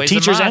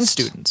teachers and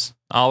students.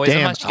 Always a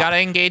Damn. must. You got to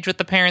engage with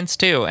the parents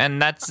too,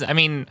 and that's. I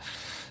mean,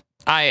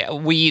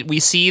 we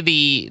see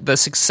the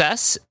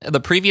success, the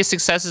previous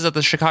successes of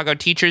the Chicago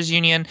Teachers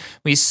Union.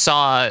 We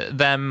saw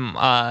them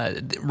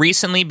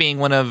recently being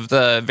one of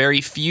the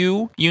very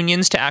few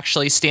unions to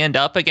actually stand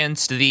up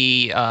against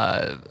the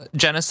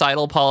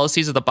genocidal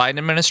policies of the Biden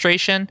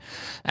administration,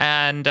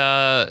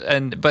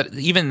 but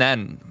even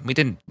then, we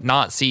did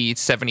not see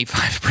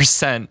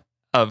 75%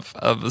 of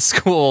the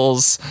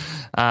schools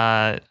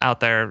out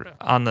there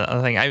on the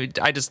thing.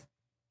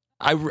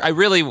 I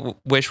really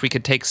wish we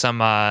could take some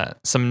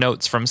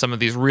notes from some of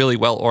these really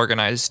well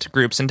organized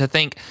groups, and to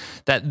think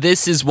that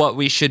this is what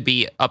we should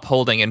be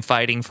upholding and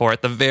fighting for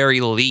at the very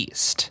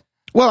least.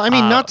 Well, I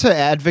mean, not to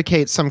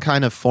advocate some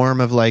kind of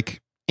form of like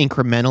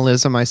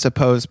incrementalism, I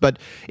suppose, but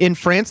in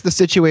France, the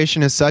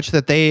situation is such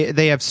that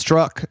they have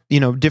struck,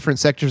 different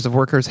sectors of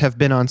workers have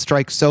been on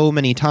strike so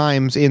many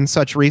times in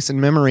such recent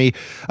memory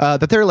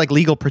that there are like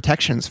legal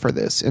protections for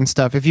this and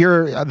stuff. If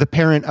you're the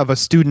parent of a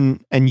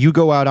student and you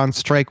go out on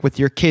strike with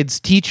your kid's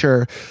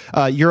teacher,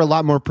 you're a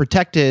lot more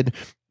protected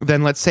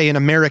than, let's say, an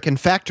American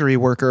factory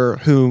worker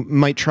who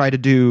might try to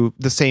do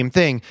the same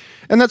thing.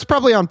 And that's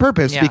probably on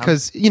purpose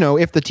because,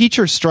 if the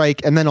teachers strike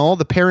and then all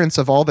the parents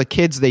of all the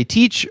kids they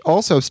teach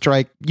also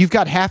strike, you've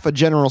got half a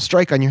general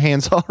strike on your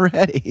hands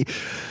already.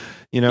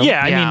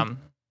 Yeah, I mean,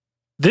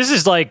 this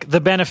is like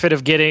the benefit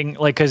of getting,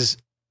 like, because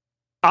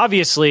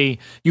obviously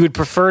you would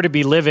prefer to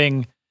be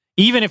living,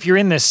 even if you're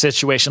in this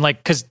situation, like,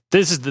 because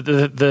this is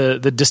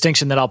the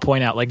distinction that I'll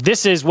point out. Like,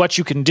 this is what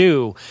you can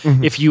do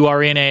if you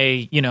are in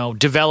a,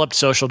 developed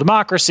social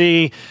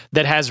democracy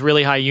that has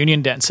really high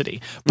union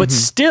density. But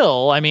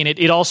still, I mean,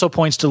 it also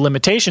points to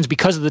limitations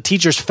because the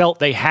teachers felt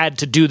they had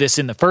to do this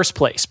in the first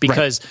place,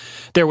 because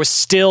there was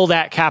still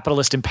that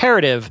capitalist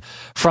imperative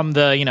from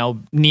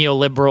the,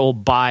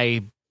 neoliberal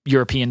by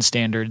European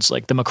standards,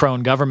 like the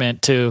Macron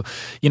government, to,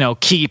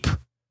 keep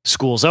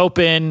schools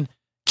open,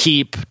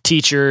 keep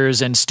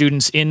teachers and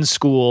students in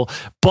school.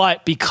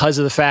 But because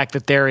of the fact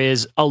that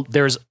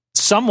there's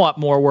somewhat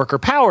more worker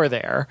power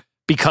there,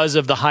 because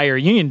of the higher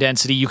union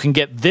density, you can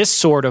get this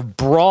sort of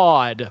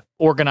broad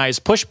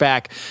organized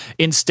pushback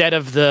instead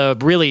of the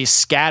really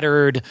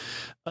scattered,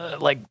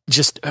 like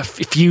just a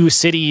few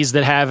cities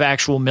that have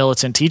actual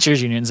militant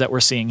teachers unions that we're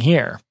seeing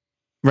here.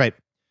 Right.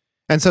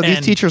 And so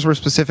these teachers were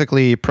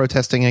specifically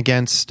protesting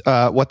against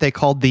what they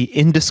called the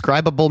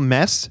indescribable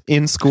mess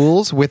in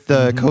schools with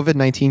the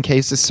COVID-19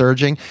 cases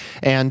surging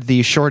and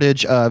the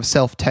shortage of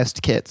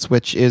self-test kits,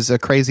 which is a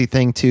crazy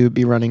thing to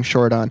be running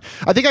short on.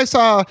 I think I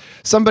saw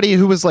somebody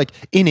who was like,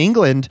 in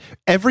England,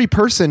 every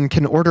person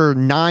can order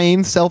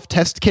 9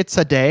 self-test kits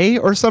a day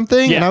or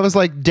something. Yeah. And I was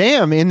like,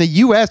 damn, in the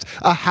US,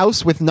 a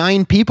house with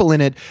 9 people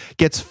in it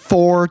gets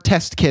 4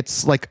 test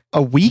kits like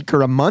a week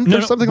or a month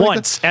or something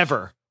like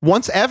that.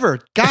 Once ever.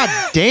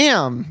 God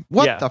damn.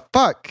 What the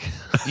fuck?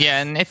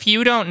 Yeah, and if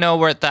you don't know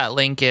where that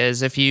link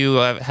is, if you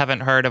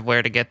haven't heard of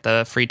where to get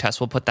the free test,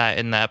 we'll put that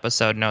in the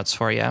episode notes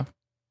for you.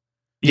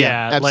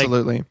 Yeah,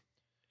 absolutely.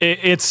 Like,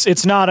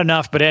 it's not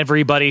enough, but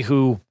everybody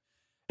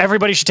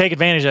should take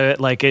advantage of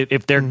it. Like,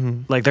 if they're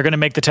like, they're going to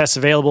make the tests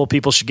available,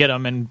 people should get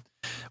them, and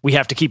we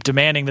have to keep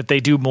demanding that they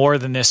do more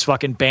than this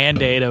fucking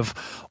Band-Aid of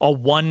a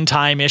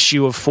one-time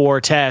issue of 4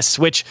 tests,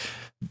 which,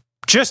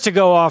 just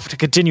to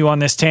continue on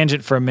this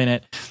tangent for a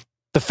minute,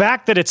 the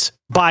fact that it's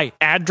by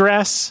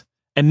address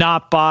and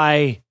not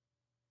by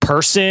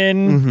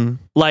person,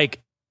 like,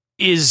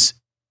 is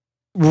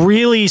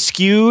really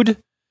skewed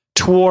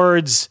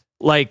towards,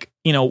 like,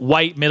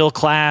 white middle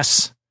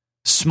class,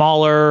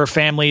 smaller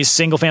families,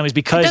 single families,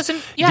 because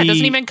it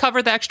doesn't even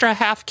cover the extra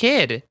half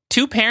kid.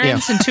 2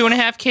 parents and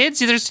 2.5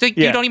 kids.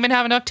 You don't even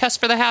have enough tests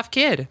for the half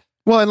kid.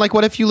 Well, and like,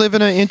 what if you live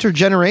in an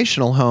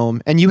intergenerational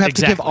home and you have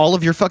to give all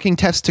of your fucking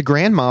tests to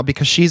grandma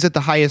because she's at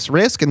the highest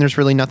risk and there's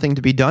really nothing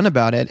to be done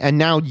about it? And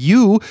now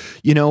you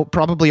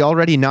probably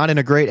already not in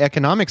a great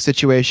economic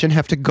situation,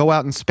 have to go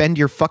out and spend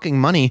your fucking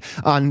money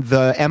on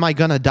the am I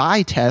gonna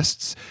die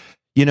tests,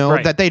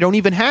 that they don't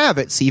even have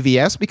at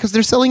CVS because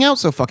they're selling out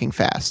so fucking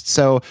fast.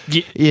 So,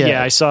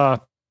 yeah, I saw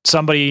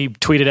somebody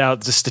tweeted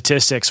out the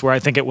statistics where I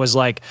think it was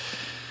like,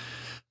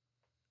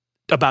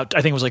 about,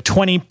 I think it was like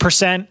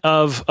 20%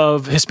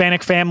 of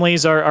Hispanic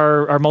families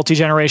are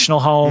multi-generational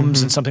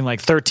homes, and something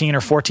like 13 or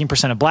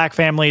 14% of black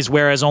families,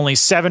 whereas only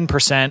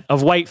 7%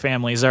 of white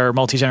families are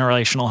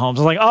multi-generational homes.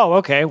 I was like, oh,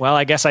 okay, well,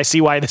 I guess I see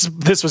why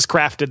this was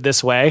crafted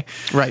this way.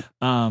 Right.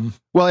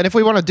 Well, and if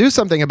we want to do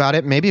something about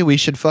it, maybe we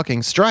should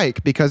fucking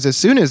strike, because as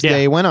soon as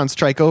they went on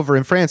strike over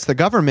in France, the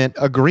government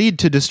agreed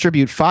to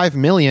distribute 5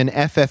 million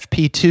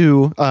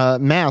FFP2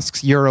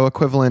 masks, euro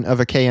equivalent of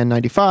a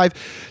KN95,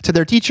 to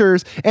their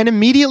teachers, and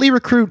immediately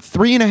recruit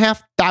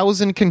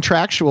 3,500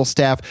 contractual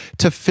staff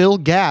to fill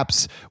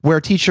gaps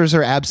where teachers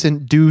are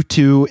absent due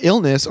to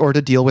illness or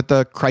to deal with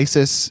the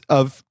crisis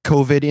of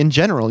COVID in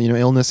general,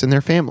 illness in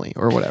their family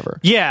or whatever.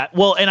 Yeah,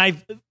 well,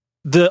 and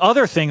the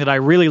other thing that I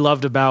really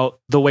loved about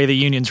the way the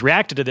unions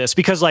reacted to this,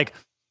 because like,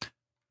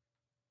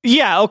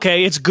 yeah,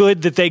 okay, it's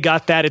good that they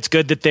got that. It's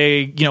good that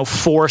they,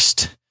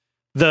 forced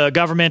the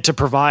government to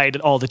provide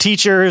all the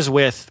teachers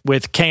with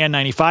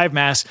KN95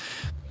 masks.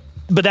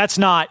 But that's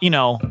not,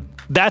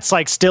 that's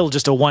like still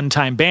just a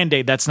one-time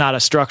Band-Aid. That's not a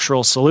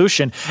structural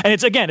solution. And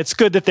it's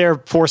good that they're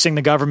forcing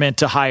the government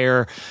to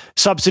hire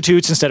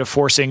substitutes instead of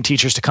forcing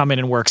teachers to come in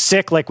and work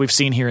sick like we've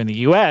seen here in the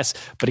US.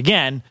 But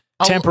again,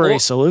 temporary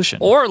solution.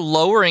 Or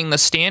lowering the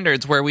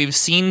standards where we've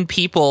seen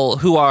people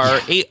who are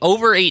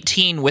over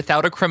 18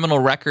 without a criminal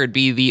record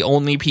be the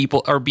only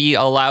people, or be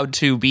allowed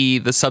to be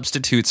the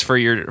substitutes for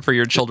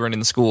your children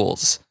in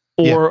schools.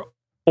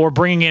 Or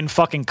bringing in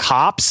fucking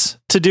cops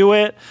to do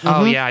it.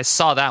 Oh yeah, I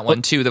saw that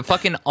one too. The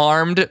fucking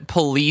armed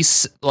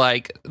police,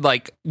 like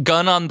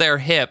gun on their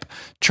hip,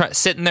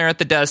 sitting there at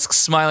the desk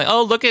smiling.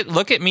 Oh, look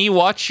at me,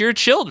 watch your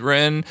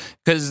children,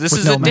 because this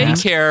is a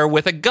daycare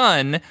with a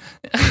gun.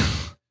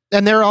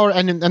 And they're all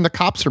and the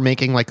cops are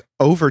making like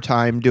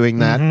overtime doing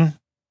that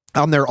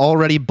on their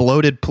already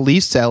bloated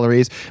police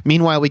salaries.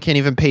 Meanwhile, we can't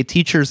even pay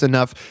teachers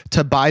enough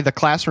to buy the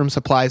classroom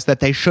supplies that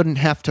they shouldn't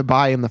have to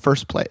buy in the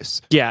first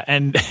place. Yeah,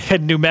 and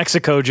New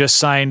Mexico just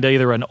signed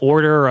either an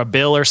order or a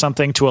bill or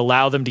something to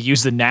allow them to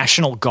use the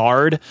National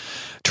Guard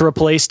to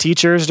replace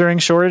teachers during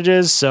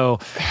shortages. So,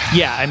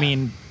 yeah, I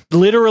mean,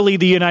 literally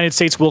the United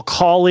States will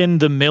call in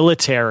the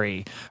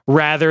military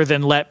rather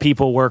than let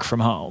people work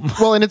from home.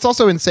 Well, and it's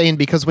also insane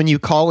because when you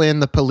call in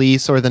the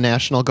police or the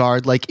National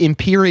Guard, like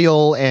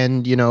imperial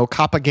and,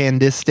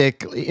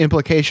 propagandistic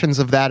implications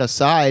of that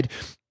aside,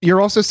 you're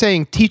also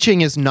saying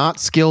teaching is not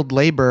skilled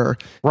labor,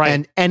 right,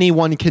 and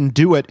anyone can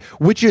do it,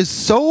 which is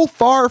so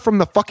far from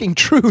the fucking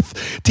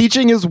truth.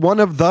 Teaching is one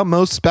of the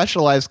most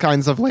specialized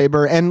kinds of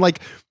labor, and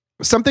like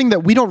something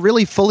that we don't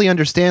really fully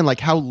understand, like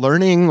how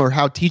learning or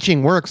how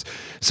teaching works.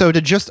 So to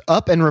just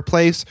up and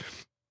replace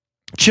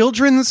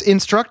children's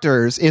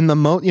instructors in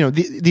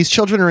the these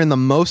children are in the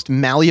most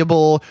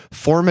malleable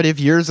formative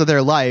years of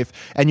their life,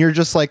 and you're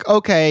just like,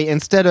 okay,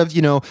 instead of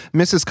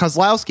Mrs.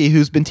 Kozlowski,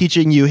 who's been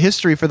teaching you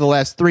history for the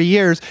last 3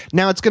 years,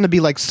 now it's going to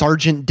be like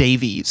Sergeant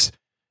Davies,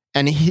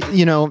 and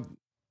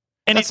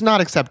that's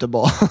not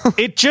acceptable.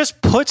 It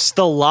just puts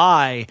the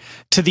lie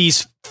to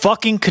these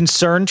fucking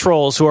concern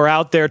trolls who are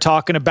out there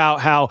talking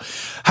about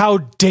how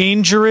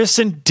dangerous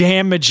and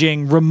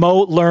damaging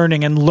remote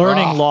learning and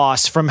learning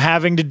loss from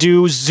having to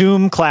do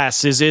Zoom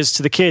classes is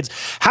to the kids.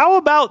 How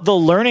about the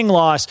learning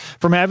loss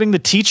from having the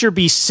teacher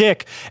be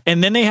sick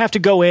and then they have to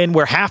go in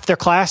where half their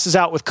class is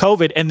out with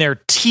COVID and their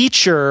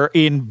teacher,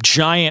 in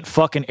giant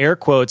fucking air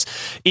quotes,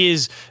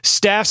 is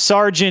Staff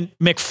Sergeant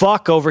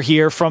McFuck over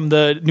here from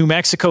the New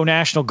Mexico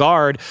National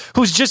Guard,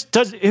 who's just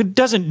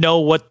doesn't know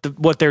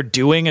what they're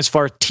doing as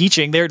far as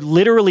teaching. They're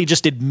literally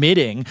just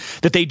admitting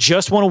that they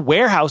just want to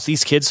warehouse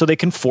these kids so they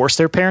can force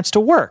their parents to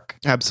work.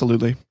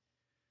 Absolutely.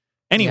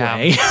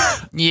 Anyway.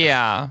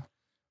 Yeah.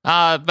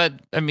 But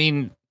I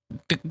mean,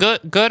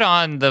 good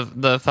on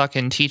the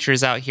fucking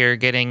teachers out here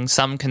getting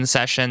some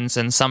concessions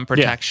and some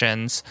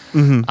protections.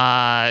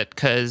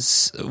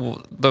 Because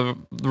the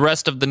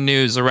rest of the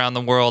news around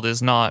the world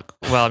is not,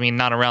 well, I mean,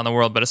 not around the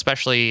world, but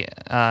especially,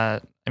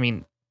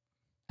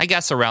 I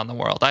guess around the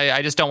world.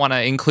 I just don't want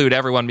to include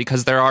everyone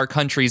because there are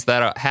countries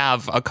that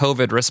have a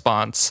COVID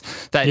response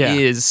that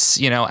is,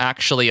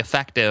 actually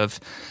effective.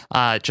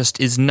 Just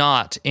is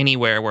not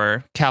anywhere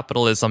where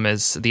capitalism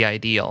is the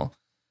ideal.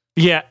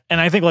 Yeah, and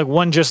I think like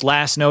one just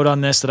last note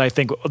on this that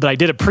I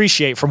did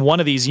appreciate from one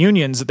of these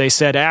unions, that they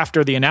said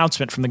after the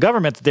announcement from the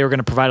government that they were going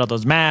to provide all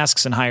those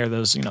masks and hire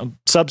those,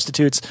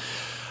 substitutes,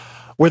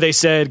 where they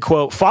said,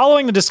 quote,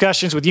 following the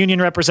discussions with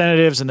union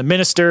representatives and the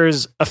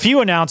ministers, a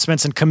few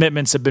announcements and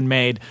commitments have been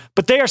made,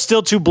 but they are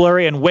still too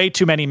blurry and way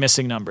too many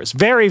missing numbers.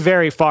 Very,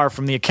 very far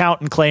from the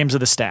account and claims of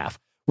the staff.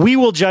 We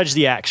will judge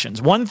the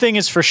actions. One thing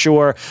is for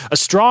sure, a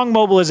strong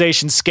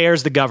mobilization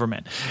scares the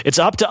government. It's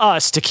up to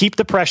us to keep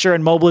the pressure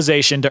and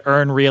mobilization to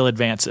earn real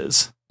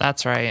advances.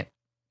 That's right.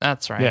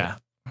 Yeah.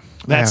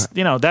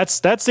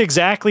 That's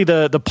exactly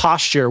the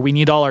posture we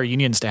need all our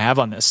unions to have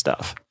on this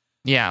stuff.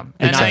 Yeah.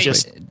 And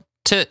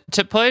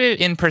to put it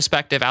in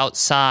perspective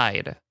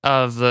outside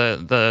of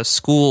the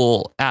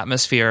school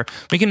atmosphere,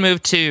 we can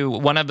move to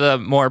one of the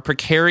more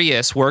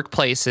precarious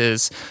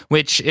workplaces,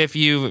 which if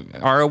you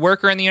are a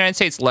worker in the United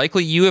States,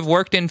 likely you have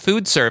worked in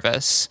food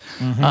service.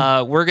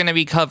 We're going to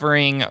be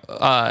covering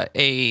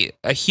a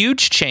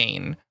huge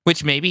chain,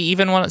 which maybe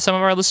even some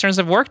of our listeners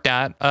have worked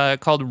at,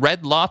 called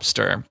Red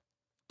Lobster.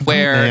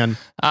 Where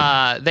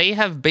they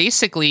have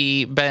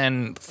basically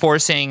been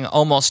forcing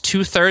almost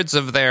 2/3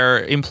 of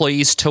their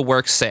employees to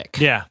work sick.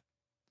 Yeah.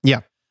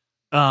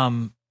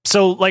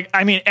 So like,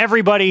 I mean,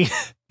 everybody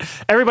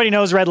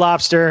knows Red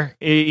Lobster,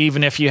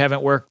 even if you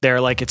haven't worked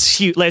there. Like, it's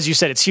huge. As you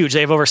said, it's huge.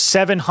 They have over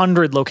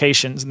 700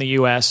 locations in the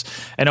U.S.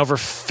 and over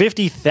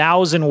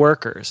 50,000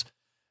 workers.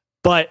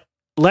 But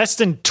less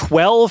than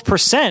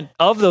 12%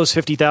 of those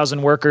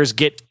 50,000 workers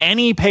get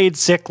any paid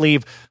sick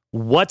leave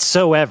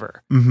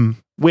whatsoever.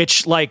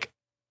 Which, like,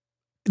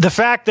 the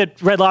fact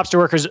that Red Lobster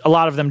workers, a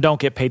lot of them don't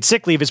get paid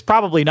sick leave, is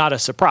probably not a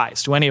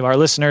surprise to any of our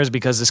listeners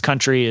because this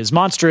country is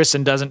monstrous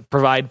and doesn't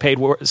provide paid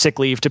sick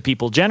leave to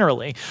people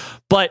generally.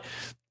 But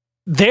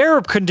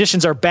their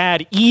conditions are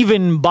bad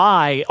even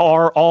by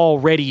our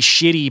already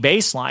shitty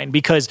baseline,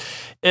 because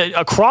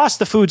across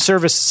the food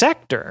service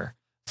sector,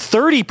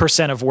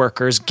 30% of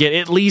workers get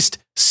at least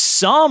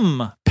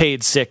some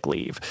paid sick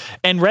leave.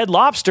 And Red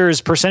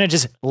Lobster's percentage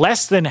is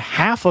less than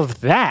half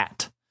of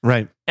that.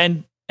 Right.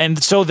 And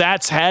so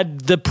that's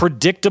had the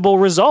predictable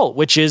result,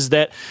 which is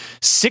that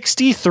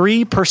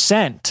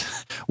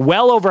 63%,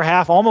 well over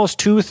half, almost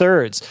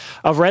 2/3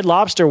 of Red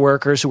Lobster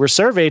workers who were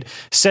surveyed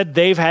said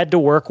they've had to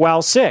work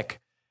while sick.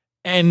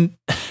 And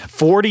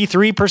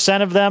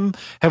 43% of them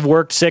have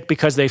worked sick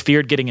because they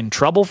feared getting in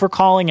trouble for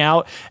calling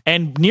out.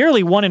 And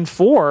nearly 1 in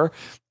 4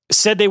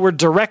 said they were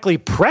directly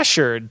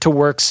pressured to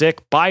work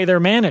sick by their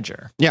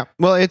manager. Yeah.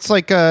 Well, it's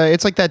like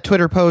that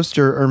Twitter post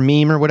or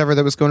meme or whatever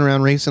that was going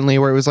around recently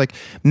where it was like,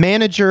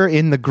 manager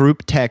in the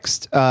group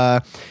text,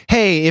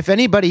 hey, if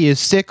anybody is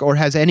sick or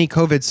has any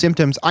COVID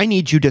symptoms, I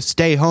need you to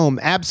stay home.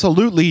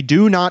 Absolutely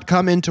do not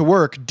come into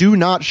work. Do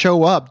not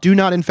show up. Do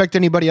not infect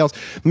anybody else.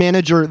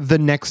 Manager the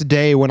next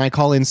day when I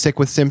call in sick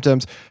with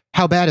symptoms.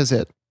 How bad is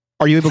it?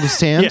 Are you able to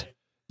stand? Yeah.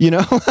 You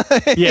know?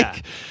 Yeah.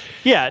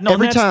 Yeah. No,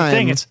 every that's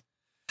time. the thing.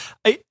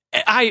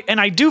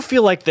 I do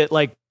feel like that,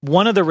 like,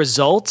 one of the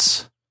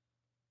results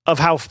of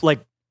how like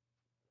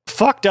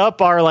fucked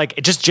up our like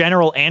just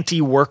general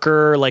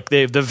anti-worker, like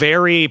the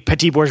very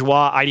petit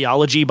bourgeois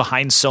ideology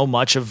behind so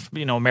much of,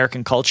 you know,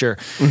 American culture,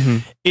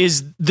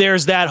 is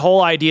there's that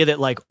whole idea that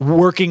like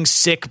working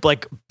sick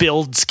like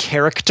builds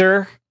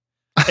character,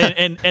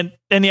 and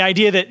the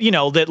idea that, you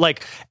know, that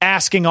like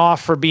asking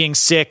off for being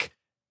sick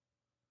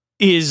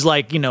is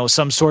like, you know,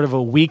 some sort of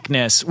a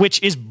weakness,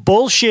 which is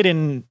bullshit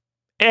in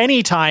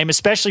any time,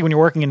 especially when you're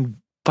working in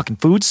fucking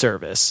food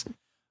service.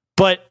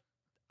 But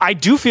I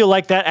do feel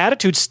like that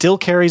attitude still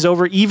carries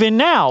over even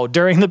now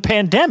during the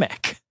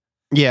pandemic.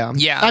 Yeah.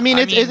 Yeah. I mean,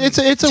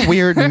 it's a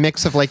weird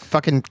mix of like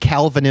fucking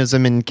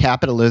Calvinism and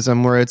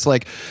capitalism where it's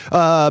like,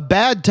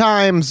 bad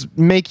times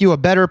make you a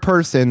better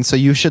person. So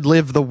you should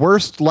live the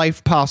worst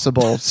life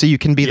possible so you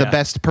can be the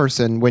best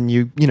person when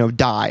you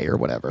die or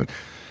whatever.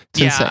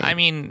 It's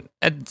insane.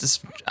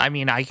 I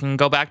mean, I can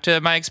go back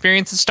to my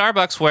experience at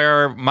Starbucks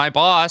where my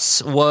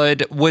boss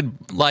would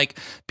like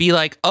be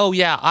like, "Oh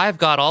yeah, I've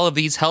got all of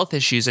these health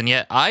issues, and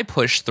yet I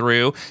push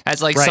through,"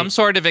 as like some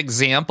sort of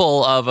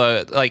example of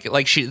a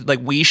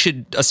we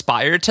should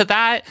aspire to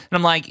that. And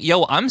I'm like,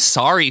 "Yo, I'm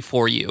sorry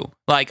for you.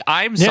 Like,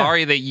 I'm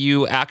sorry that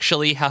you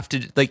actually have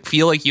to like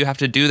feel like you have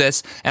to do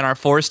this and are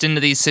forced into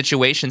these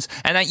situations,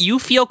 and that you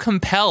feel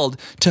compelled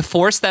to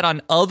force that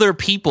on other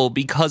people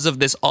because of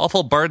this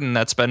awful burden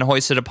that's been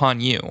hoisted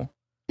upon you."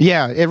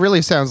 Yeah, it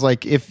really sounds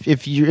like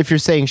if you're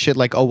saying shit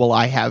like, "Oh well,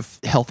 I have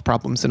health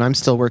problems and I'm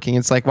still working,"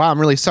 it's like, wow, I'm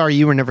really sorry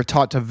you were never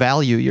taught to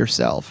value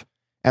yourself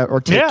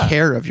or take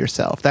care of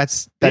yourself.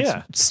 That's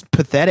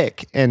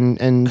pathetic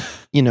and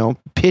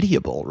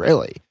pitiable,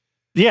 really.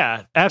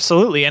 Yeah,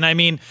 absolutely. And I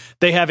mean,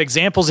 they have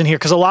examples in here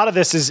because a lot of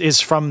this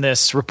is from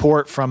this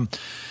report from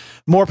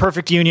More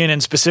Perfect Union,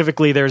 and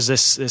specifically there's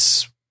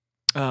this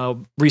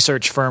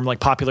research firm like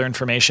Popular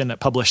Information that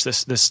published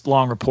this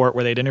long report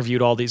where they'd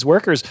interviewed all these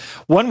workers.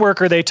 One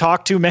worker they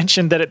talked to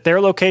mentioned that at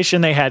their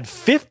location they had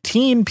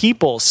 15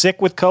 people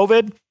sick with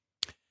COVID.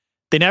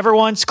 They never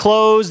once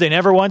closed. They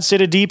never once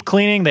did a deep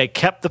cleaning. They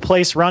kept the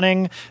place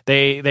running.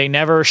 They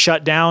never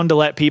shut down to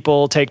let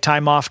people take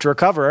time off to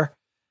recover.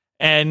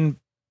 And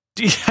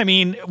I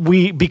mean,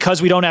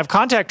 because we don't have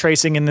contact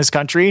tracing in this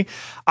country,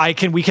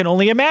 we can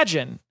only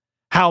imagine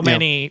how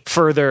many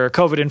further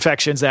COVID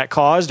infections that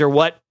caused, or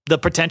what the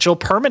potential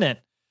permanent,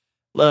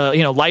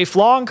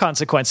 lifelong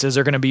consequences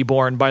are going to be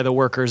borne by the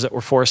workers that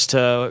were forced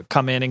to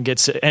come in and get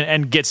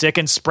sick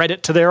and spread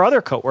it to their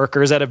other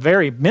coworkers at a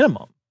very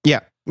minimum. Yeah.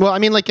 Well, I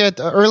mean, like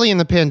early in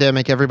the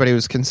pandemic, everybody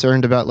was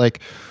concerned about like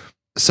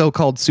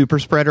so-called super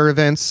spreader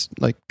events,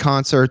 like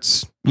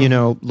concerts,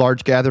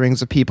 large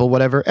gatherings of people,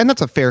 whatever. And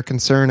that's a fair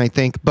concern, I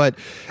think. But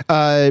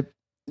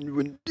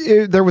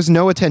there was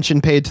no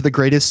attention paid to the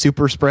greatest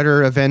super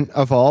spreader event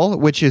of all,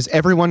 which is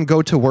everyone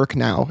go to work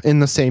now in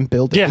the same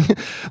building. Yeah.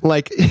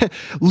 Like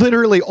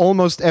literally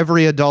almost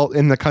every adult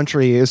in the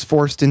country is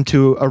forced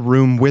into a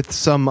room with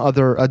some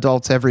other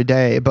adults every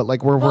day. But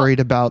like, we're worried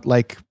about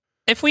like,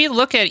 if we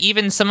look at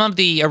even some of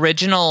the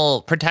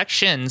original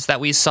protections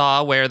that we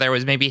saw where there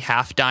was maybe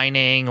half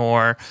dining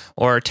or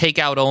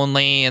takeout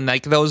only, and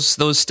like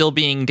those still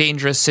being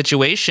dangerous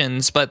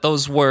situations, but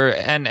those were,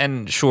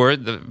 and sure,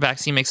 the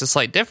vaccine makes a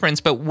slight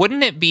difference, but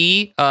wouldn't it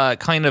be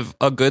kind of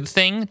a good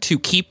thing to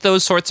keep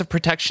those sorts of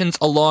protections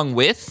along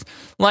with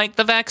like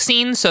the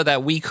vaccine so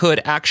that we could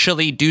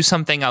actually do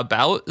something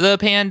about the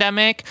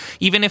pandemic?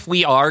 Even if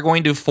we are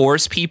going to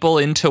force people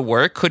into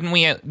work, couldn't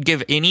we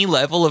give any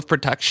level of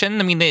protection?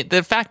 I mean,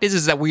 the fact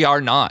is that we're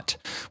not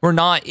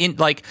in,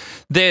 like,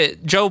 the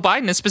Joe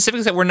Biden has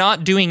specifically said we're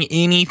not doing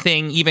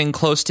anything even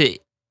close to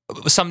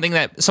something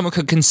that someone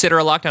could consider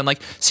a lockdown.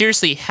 Like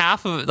seriously,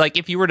 half of like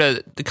if you were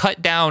to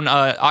cut down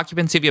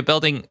occupancy of a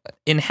building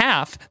in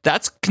half,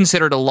 that's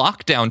considered a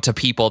lockdown to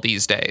people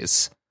these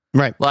days.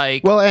 Right.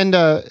 Like, well, and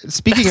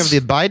speaking of the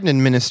Biden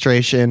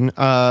administration,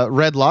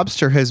 Red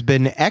Lobster has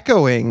been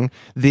echoing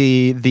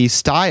the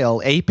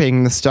style,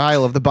 aping the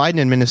style of the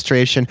Biden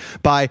administration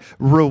by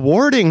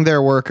rewarding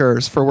their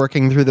workers for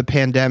working through the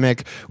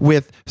pandemic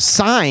with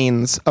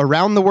signs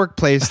around the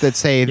workplace that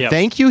say,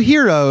 "Thank you,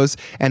 heroes,"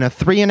 and a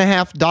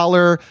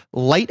 $3.50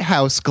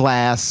 lighthouse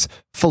glass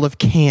full of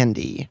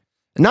candy.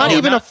 Not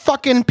even a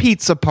fucking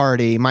pizza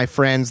party, my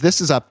friends. This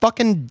is a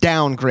fucking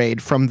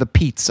downgrade from the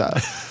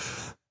pizza.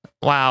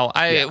 Wow.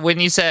 When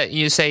you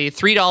say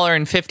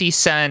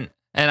 $3.50,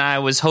 and I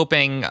was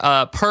hoping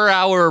per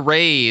hour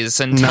raise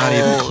until not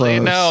even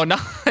close.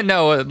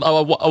 No,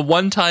 a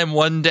one-time,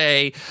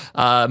 one-day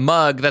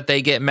mug that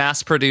they get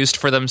mass-produced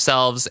for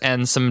themselves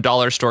and some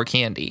dollar store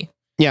candy.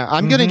 Yeah,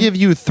 I'm going to give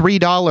you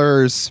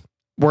 $3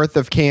 worth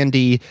of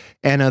candy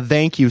and a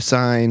thank you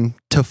sign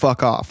to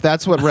fuck off.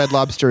 That's what Red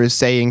Lobster is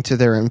saying to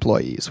their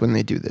employees when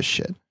they do this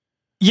shit.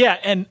 Yeah,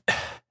 and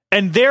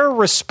their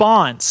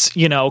response,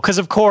 because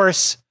of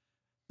course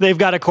they've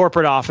got a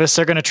corporate office.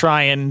 They're going to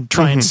try and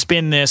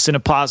spin this in a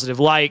positive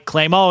light,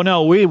 claim, oh,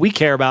 no, we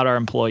care about our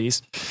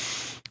employees.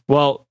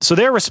 Well, so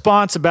their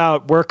response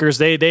about workers,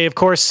 they of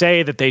course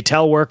say that they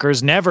tell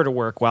workers never to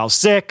work while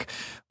sick,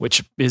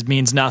 which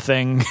means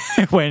nothing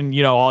when,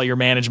 all your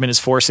management is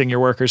forcing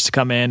your workers to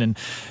come in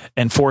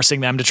and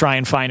forcing them to try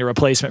and find a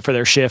replacement for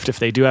their shift if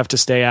they do have to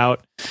stay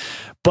out.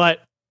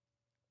 But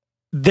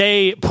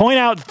they point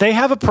out that they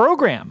have a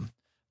program,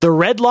 the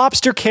Red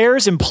Lobster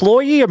Cares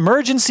Employee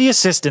Emergency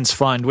Assistance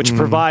Fund, which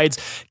provides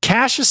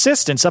cash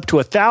assistance up to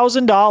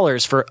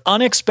 $1,000 for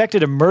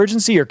unexpected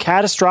emergency or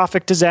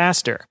catastrophic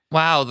disaster.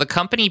 Wow, the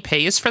company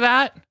pays for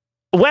that?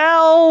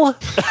 Well,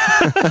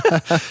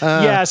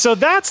 yeah, so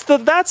that's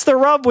the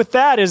rub with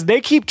that is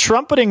they keep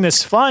trumpeting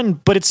this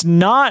fund, but it's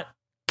not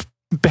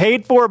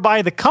paid for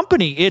by the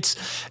company. It's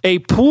a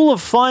pool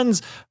of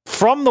funds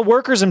from the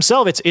workers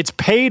themselves. It's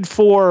paid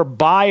for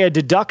by a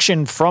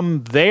deduction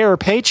from their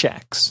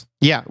paychecks.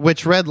 Yeah,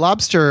 which Red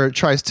Lobster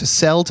tries to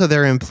sell to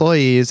their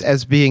employees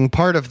as being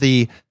part of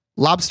the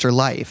lobster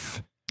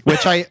life,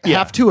 which I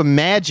have to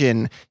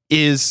imagine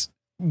is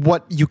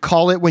what you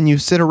call it when you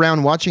sit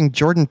around watching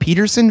Jordan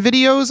Peterson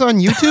videos on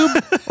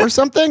YouTube or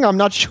something. I'm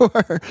not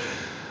sure.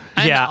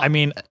 I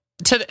mean,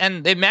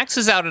 and it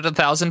maxes out at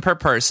 1,000 per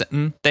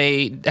person.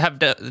 They have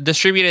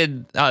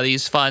distributed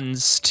these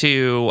funds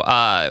to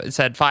it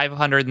said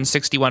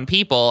 561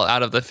 people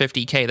out of the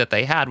 50K that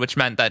they had, which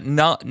meant that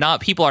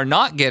not people are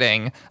not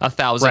getting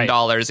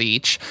 $1,000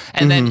 each.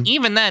 And then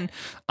even then,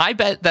 I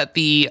bet that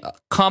the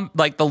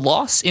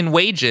loss in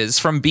wages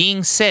from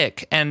being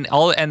sick and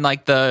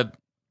the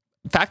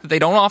fact that they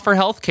don't offer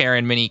health care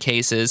in many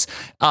cases,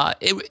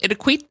 it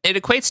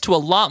equates to a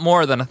lot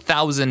more than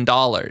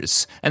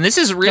 $1,000. And this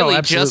is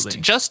really just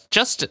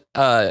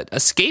a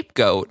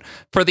scapegoat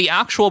for the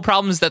actual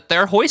problems that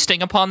they're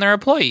hoisting upon their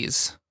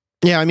employees.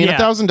 Yeah, I mean,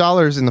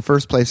 $1,000 in the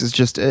first place is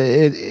just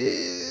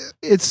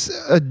it's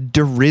a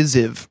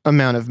derisive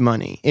amount of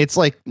money. It's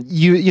like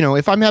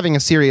if I'm having a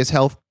serious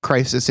health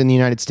crisis in the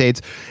United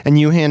States and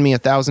you hand me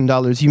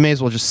 $1,000, you may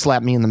as well just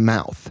slap me in the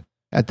mouth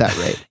at that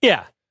rate.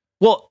 Yeah.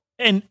 Well,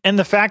 and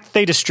the fact that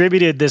they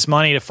distributed this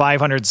money to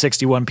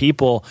 561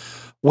 people,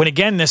 when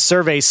again, this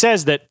survey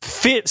says that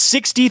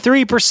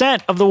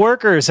 63% of the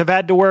workers have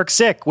had to work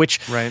sick,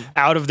 which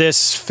out of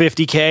this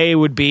 50K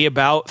would be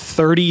about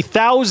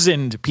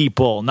 30,000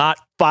 people, not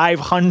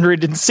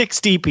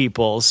 560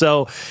 people.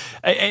 So,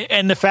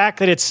 and the fact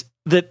that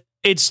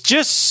it's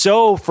just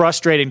so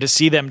frustrating to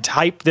see them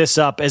type this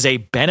up as a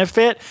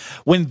benefit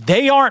when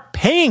they aren't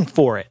paying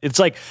for it. It's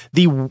like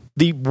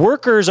the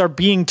workers are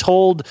being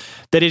told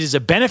that it is a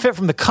benefit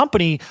from the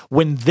company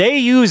when they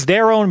use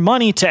their own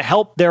money to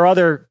help their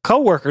other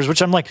coworkers,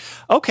 which I'm like,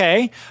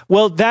 okay,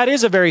 well, that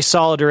is a very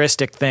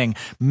solidaristic thing.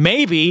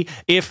 Maybe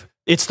if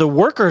it's the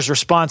workers'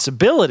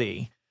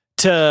 responsibility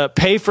to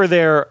pay for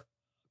their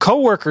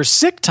coworkers'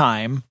 sick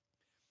time,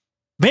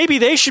 maybe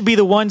they should be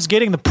the ones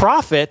getting the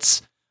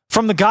profits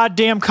from the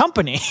goddamn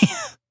company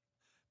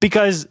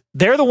because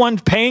they're the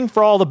ones paying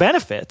for all the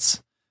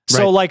benefits.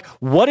 So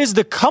what is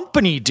the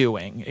company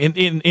doing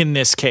in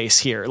this case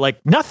here?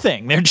 Like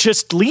nothing. They're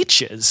just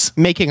leeches.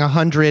 Making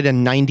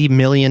 $190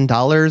 million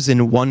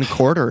in one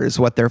quarter is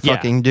what they're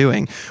fucking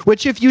doing.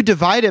 Which if you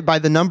divide it by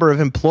the number of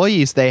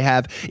employees they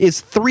have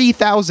is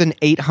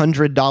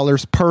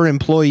 $3,800 per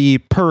employee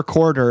per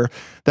quarter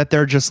that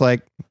they're just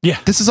like,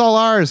 this is all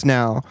ours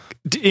now.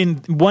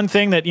 In one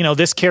thing that,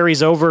 this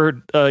carries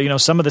over,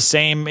 some of the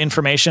same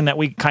information that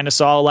we kind of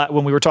saw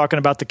when we were talking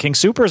about the King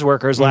Soopers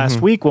workers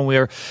last week, when we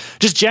were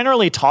just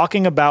generally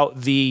talking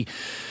about the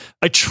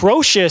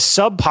atrocious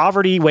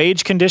sub-poverty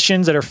wage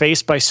conditions that are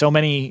faced by so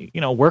many,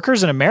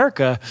 workers in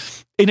America.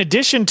 In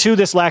addition to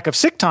this lack of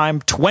sick time,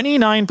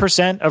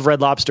 29% of Red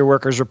Lobster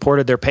workers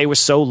reported their pay was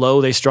so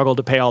low they struggled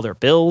to pay all their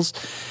bills.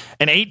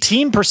 And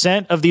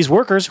 18% of these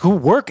workers who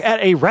work at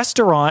a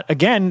restaurant,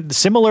 again,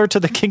 similar to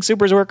the King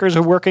Soopers workers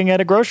who are working at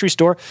a grocery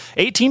store,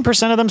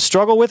 18% of them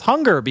struggle with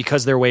hunger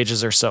because their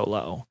wages are so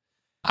low.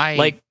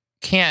 I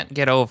can't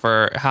get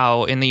over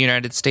how in the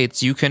United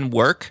States you can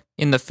work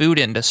in the food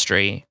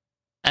industry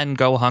and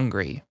go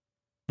hungry.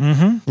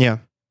 Mm-hmm. Yeah.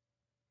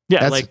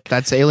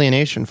 That's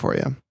alienation for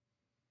you.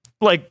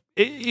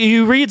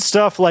 You read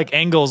stuff like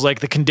Engels, like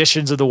the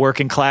conditions of the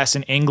working class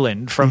in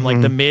England from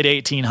like the mid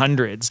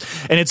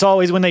 1800s. And it's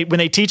always when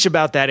they teach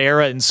about that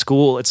era in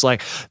school, it's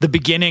like the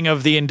beginning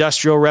of the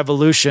Industrial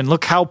Revolution.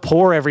 Look how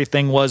poor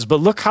everything was, but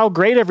look how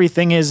great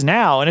everything is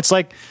now. And it's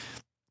like,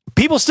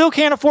 people still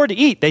can't afford to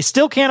eat. They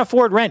still can't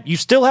afford rent. You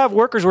still have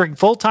workers working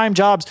full-time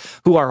jobs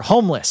who are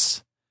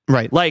homeless.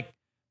 Right.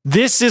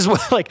 This is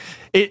what,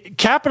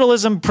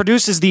 capitalism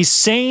produces these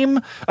same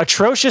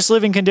atrocious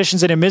living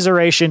conditions and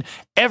immiseration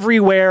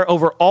everywhere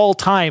over all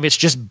time. It's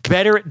just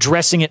better at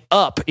dressing it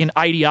up in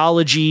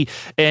ideology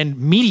and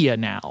media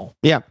now.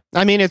 Yeah.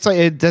 I mean,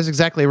 that's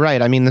exactly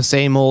right. I mean, the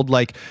same old,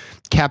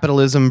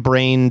 capitalism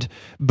brained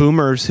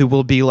boomers who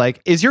will be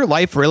like, is your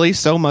life really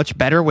so much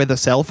better with a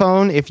cell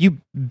phone? If you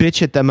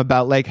bitch at them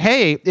about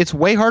hey, it's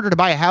way harder to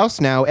buy a house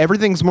now.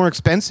 Everything's more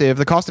expensive.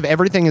 The cost of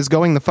everything is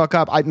going the fuck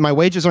up. My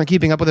wages aren't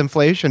keeping up with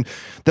inflation.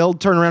 They'll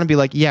turn around and be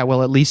like, yeah,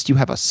 well, at least you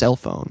have a cell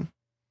phone.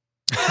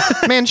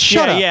 Man,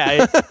 shut up.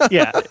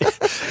 Yeah.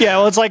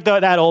 Well, it's like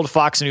that old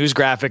Fox News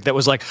graphic that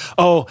was like,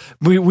 oh,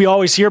 we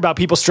always hear about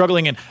people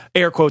struggling in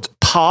air quotes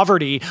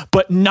poverty,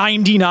 but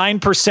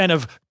 99%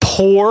 of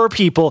poor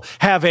people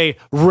have a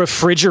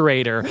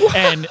refrigerator. What?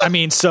 And I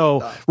mean,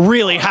 so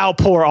really, how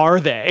poor are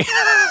they?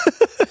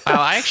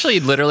 I actually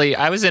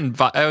I was in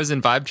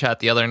Vibe Chat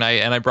the other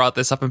night and I brought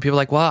this up and people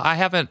were like, well, I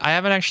haven't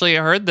actually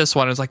heard this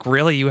one. It's like,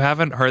 really? You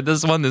haven't heard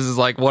this one? This is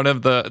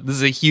this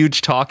is a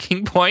huge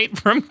talking point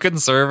from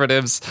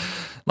conservatives.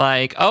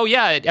 Like, oh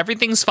yeah,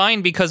 everything's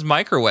fine because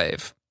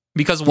microwave,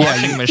 because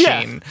washing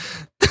machine.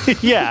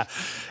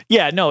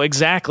 Yeah, no,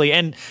 exactly.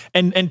 And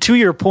to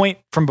your point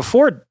from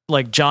before,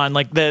 John,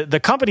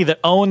 the company that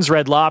owns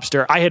Red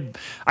Lobster, I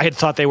had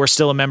thought they were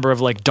still a member of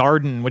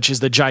Darden, which is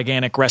the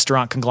gigantic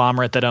restaurant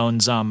conglomerate that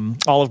owns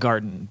Olive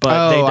Garden,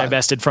 but they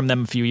divested from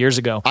them a few years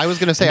ago. I was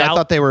going to say, I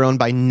thought they were owned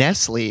by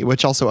Nestle,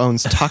 which also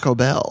owns Taco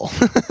Bell.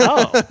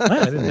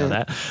 I didn't know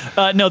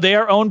that. No, they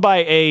are owned by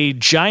a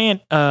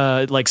giant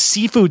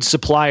seafood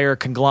supplier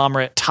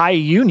conglomerate, Thai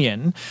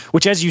Union,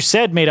 which, as you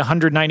said, made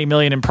 $190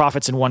 million in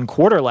profits in one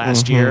quarter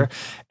last year.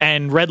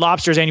 And Red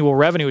Lobster's annual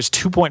revenue is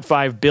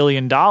 $2.5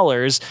 billion.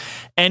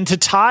 And to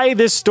tie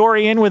this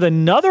story in with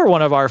another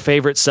one of our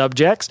favorite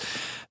subjects,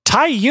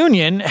 Thai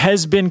Union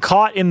has been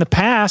caught in the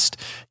past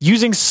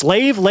using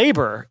slave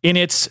labor in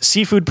its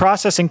seafood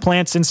processing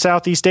plants in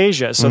Southeast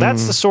Asia. So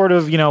that's the sort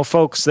of,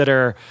 folks that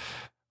are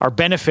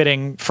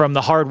benefiting from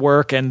the hard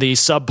work and the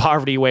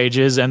sub-poverty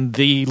wages and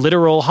the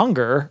literal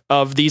hunger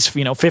of these,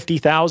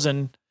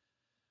 50,000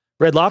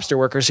 Red Lobster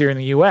workers here in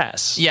the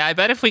U.S. Yeah, I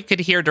bet if we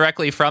could hear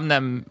directly from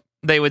them,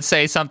 they would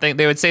say something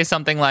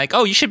like,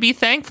 "Oh, you should be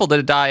thankful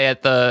to die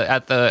at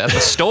the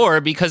store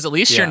because at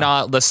least you're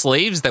not the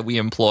slaves that we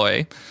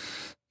employ."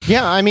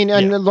 Yeah, I mean,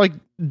 and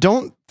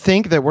don't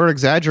think that we're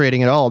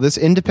exaggerating at all. This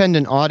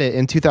independent audit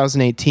in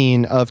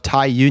 2018 of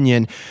Thai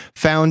Union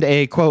found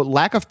a, quote,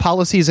 lack of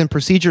policies and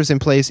procedures in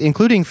place,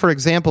 including, for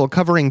example,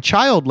 covering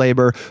child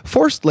labor,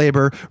 forced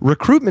labor,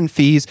 recruitment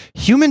fees,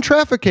 human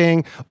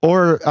trafficking,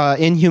 or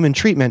inhuman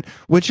treatment,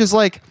 which is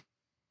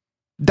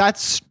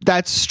that's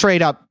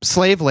straight up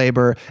slave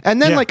labor.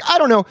 And then I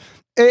don't know,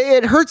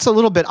 it hurts a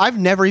little bit. I've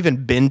never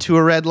even been to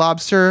a Red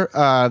Lobster.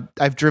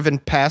 I've driven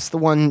past the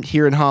one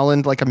here in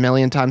Holland a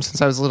million times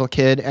since I was a little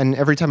kid. And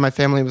every time my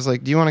family was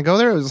like, do you want to go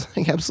there? I was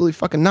like, absolutely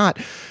fucking not.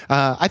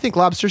 I think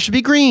lobster should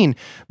be green.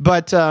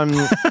 But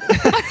the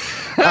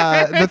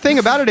thing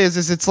about it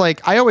is it's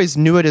I always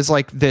knew it as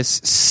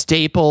this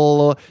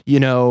staple,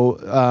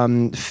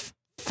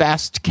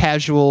 fast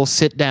casual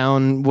sit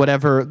down,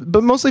 whatever,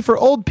 but mostly for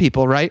old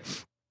people, right?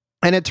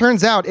 And it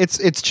turns out it's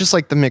just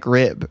like the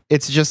McRib.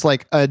 It's just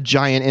like a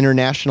giant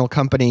international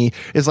company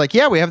is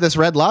yeah, we have this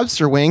Red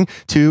Lobster wing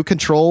to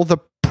control the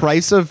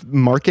price of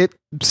market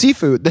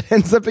seafood that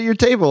ends up at your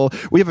table.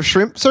 We have a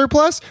shrimp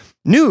surplus.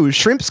 New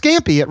shrimp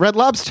scampi at Red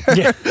Lobster.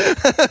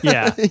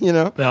 Yeah.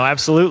 No,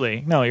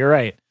 absolutely. No, you're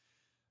right.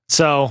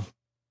 So,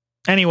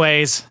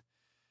 anyways,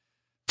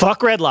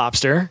 fuck Red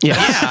Lobster.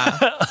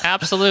 Yeah,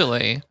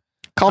 absolutely.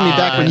 Call me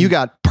back when you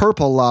got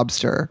purple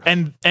lobster.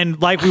 And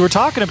like we were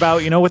talking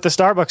about, with the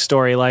Starbucks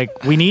story,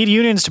 we need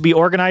unions to be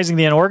organizing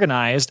the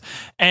unorganized.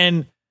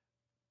 And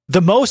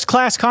the most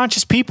class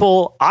conscious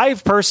people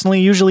I've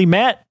personally usually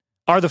met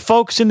are the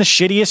folks in the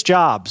shittiest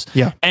jobs.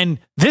 Yeah. And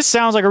this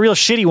sounds like a real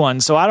shitty one.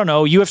 So I don't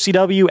know,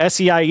 UFCW,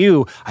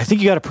 SEIU, I think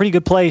you got a pretty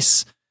good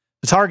place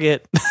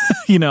target,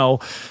 you know,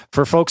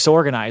 for folks to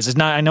organize. It's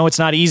not, I know it's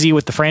not easy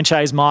with the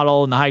franchise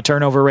model and the high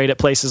turnover rate at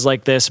places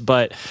like this,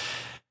 but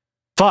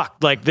fuck,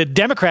 like the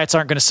Democrats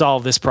aren't going to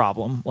solve this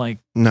problem. Like,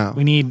 No.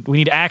 we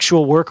need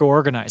actual worker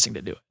organizing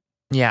to do it.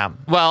 Yeah.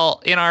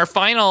 Well, in our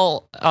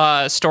final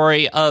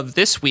story of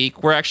this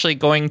week, we're actually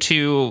going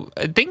to,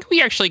 I think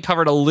we actually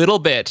covered a little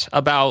bit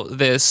about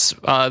this,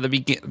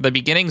 the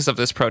beginnings of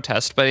this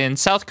protest. But in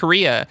South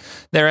Korea,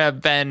 there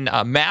have been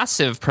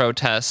massive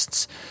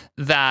protests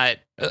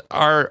that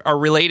are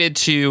related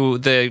to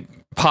the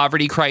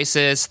poverty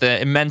crisis, the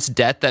immense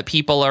debt that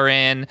people are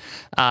in.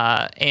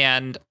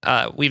 And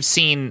we've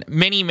seen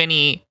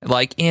many,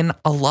 like in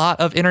a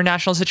lot of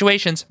international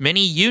situations,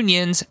 many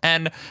unions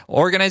and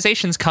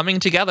organizations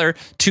coming together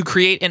to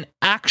create an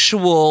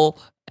actual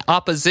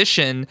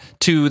opposition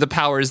to the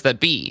powers that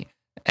be.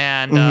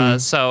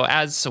 And so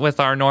as with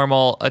our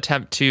normal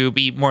attempt to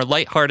be more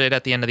lighthearted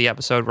at the end of the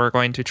episode, we're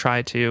going to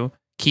try to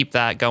keep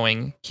that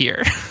going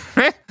here.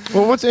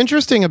 Well, what's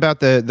interesting about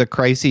the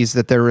crises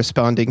that they're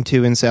responding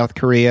to in South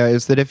Korea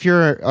is that if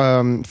you're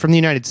from the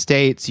United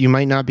States, you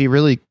might not be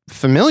really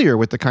familiar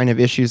with the kind of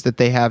issues that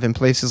they have in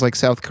places like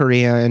South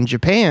Korea and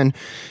Japan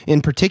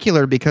in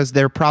particular, because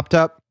they're propped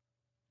up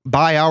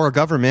by our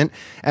government,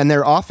 and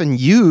they're often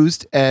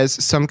used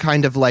as some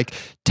kind of like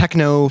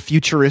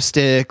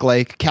techno-futuristic,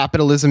 like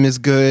capitalism is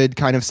good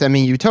kind of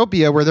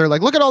semi-utopia, where they're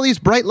like, look at all these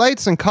bright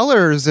lights and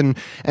colors and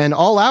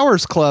all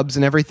hours clubs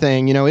and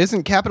everything, you know,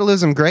 isn't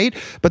capitalism great?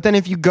 But then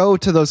if you go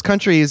to those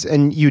countries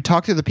and you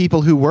talk to the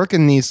people who work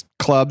in these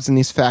clubs and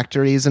these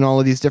factories and all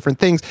of these different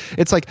things,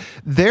 it's like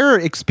they're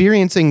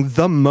experiencing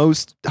the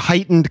most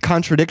heightened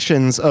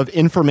contradictions of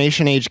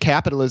information age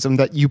capitalism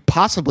that you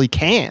possibly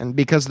can,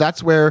 because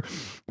that's where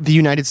the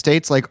United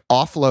States like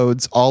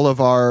offloads all of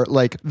our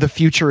like the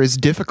future is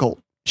difficult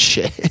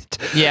shit.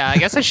 Yeah, I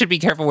guess I should be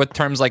careful with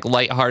terms like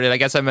lighthearted. I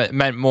guess I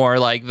meant more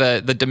like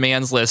the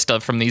demands list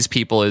from these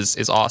people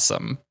is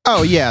awesome.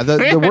 Oh yeah,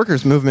 the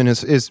workers movement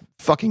is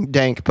fucking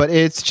dank, but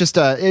it's just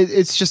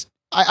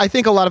I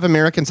think a lot of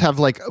Americans have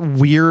like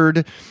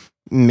weird,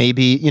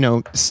 maybe, you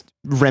know,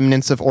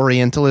 remnants of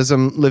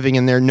Orientalism living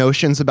in their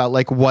notions about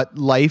like what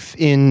life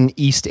in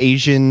East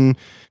Asian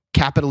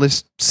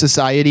capitalist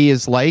society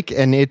is like,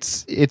 and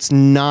it's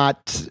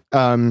not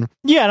and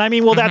I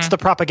mean, well, that's the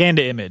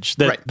propaganda image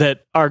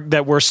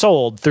that we're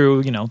sold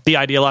through, you know, the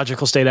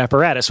ideological state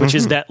apparatus, which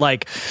is that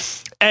like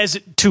as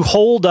to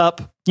hold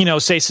up, you know,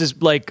 say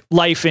like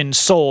life in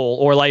Seoul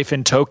or life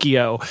in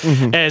Tokyo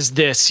as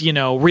this, you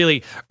know,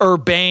 really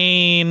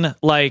urbane,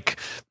 like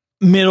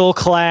middle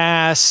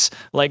class,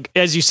 like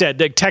as you said,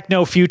 the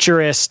techno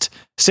futurist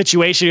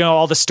situation, you know,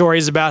 all the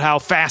stories about how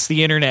fast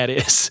the internet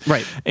is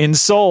in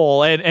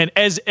Seoul, and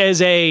as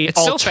a it's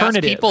alternative, so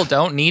fast people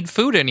don't need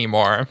food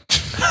anymore.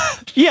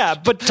 Yeah,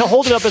 but to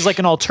hold it up as like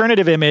an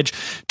alternative image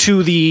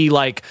to the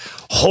like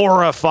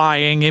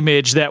horrifying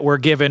image that we're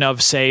given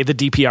of, say, the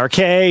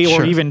DPRK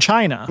or even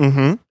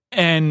China.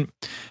 And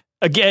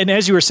again,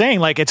 as you were saying,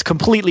 like it's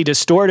completely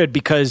distorted,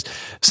 because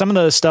some of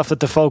the stuff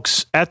that the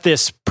folks at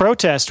this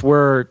protest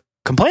were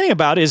complaining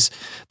about is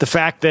the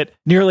fact that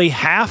nearly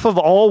half of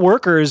all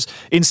workers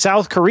in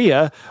South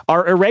Korea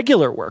are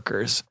irregular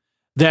workers.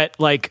 That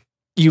like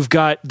you've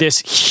got this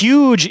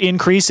huge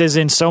increases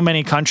in so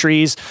many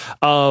countries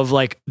of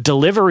like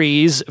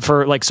deliveries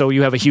for like, so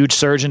you have a huge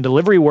surge in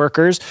delivery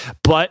workers,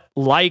 but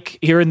like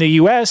here in the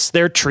US,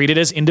 they're treated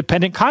as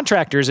independent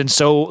contractors. And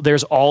so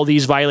there's all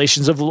these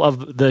violations of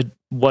the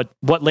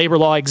what labor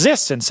law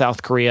exists in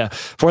South Korea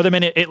for them.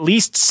 And at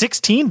least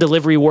 16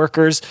 delivery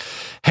workers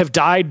have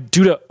died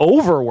due to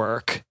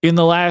overwork in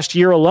the last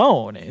year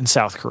alone in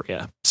South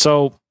Korea.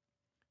 So,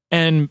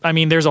 and I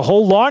mean, there's a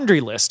whole laundry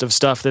list of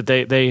stuff that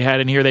they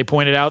had in here. They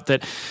pointed out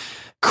that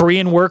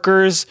Korean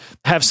workers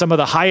have some of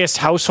the highest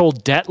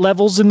household debt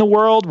levels in the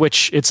world,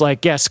 which it's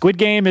like, yeah, Squid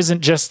Game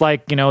isn't just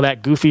like, you know,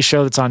 that goofy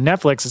show that's on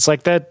Netflix. It's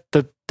like that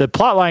the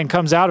plot line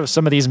comes out of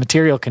some of these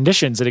material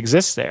conditions that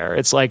exist there.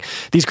 It's like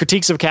these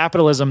critiques of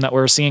capitalism that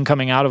we're seeing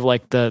coming out of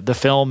like the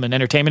film and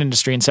entertainment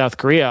industry in South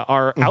Korea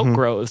are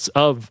outgrowths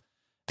of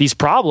these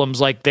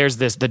problems. Like there's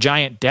the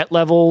giant debt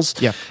levels.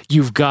 Yeah.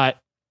 You've got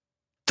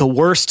the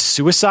worst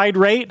suicide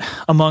rate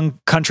among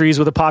countries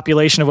with a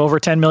population of over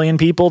 10 million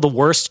people, the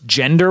worst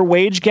gender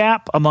wage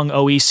gap among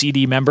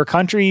OECD member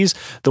countries,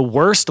 the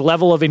worst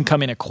level of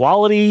income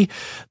inequality,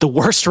 the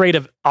worst rate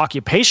of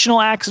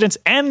occupational accidents,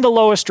 and the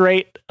lowest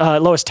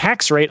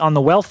tax rate on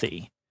the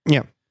wealthy.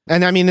 Yeah.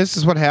 And I mean, this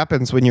is what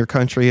happens when your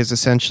country is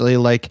essentially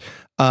like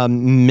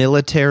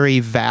military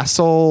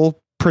vassal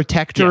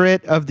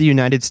protectorate of the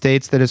United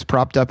States that is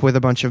propped up with a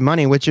bunch of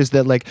money, which is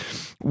that like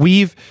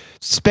we've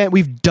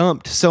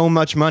dumped so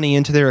much money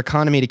into their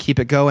economy to keep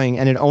it going,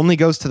 and it only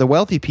goes to the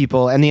wealthy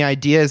people. And the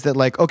idea is that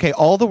like, okay,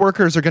 all the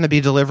workers are going to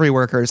be delivery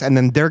workers, and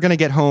then they're going to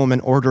get home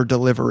and order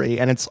delivery,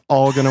 and it's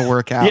all going to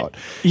work out.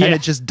 And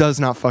it just does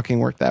not fucking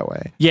work that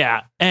way.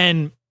 Yeah.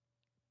 And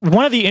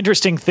one of the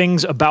interesting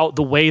things about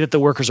the way that the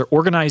workers are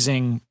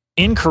organizing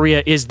in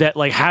Korea is that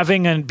like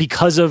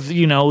because of,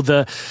 you know,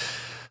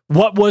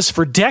 what was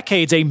for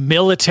decades a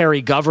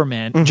military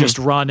government, just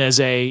run as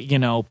a,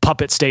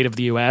 puppet state of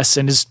the U.S.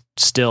 and is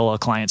still a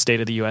client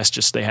state of the U.S.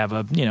 Just they have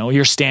a,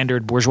 your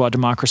standard bourgeois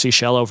democracy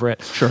shell over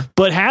it. Sure.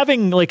 But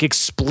having like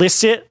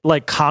explicit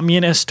like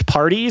communist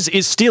parties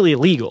is still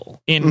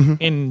illegal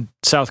in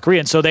South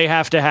Korea. And so they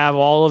have to have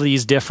all of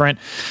these different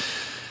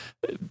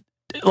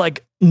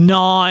like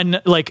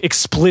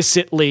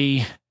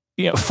explicitly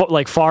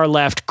like far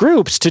left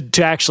groups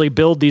to actually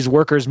build these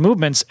workers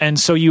movements. And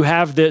so you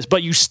have this,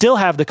 but you still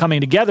have the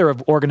coming together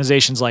of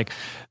organizations like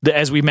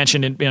as we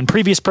mentioned in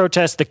previous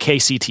protests, the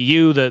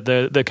KCTU,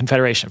 the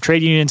Confederation of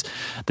Trade Unions,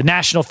 the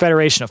National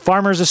Federation of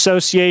Farmers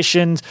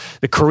Associations,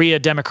 the Korea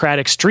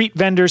Democratic Street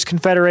Vendors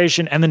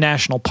Confederation, and the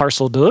National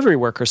Parcel Delivery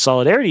Workers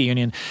Solidarity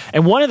Union.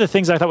 And one of the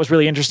things I thought was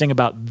really interesting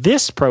about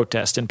this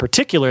protest in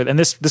particular, and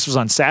this was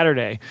on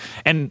Saturday,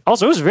 and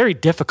also it was very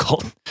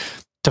difficult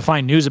to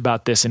find news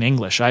about this in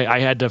English. I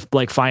had to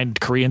like find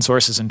Korean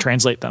sources and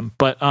translate them,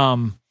 but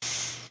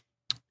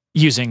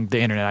using the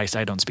internet,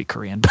 I don't speak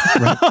Korean.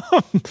 Right.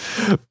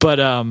 But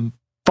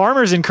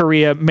farmers in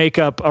Korea make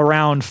up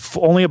around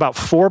only about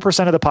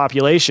 4% of the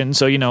population.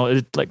 So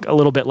it's like a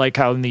little bit like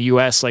how in the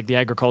U.S. like the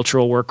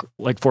agricultural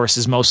workforce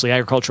is mostly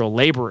agricultural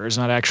laborers,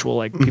 not actual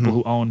like people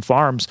who own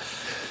farms.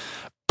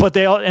 But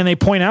they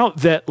point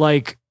out that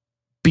like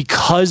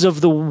because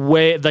of the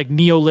way like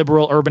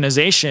neoliberal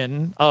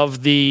urbanization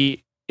of the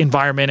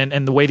environment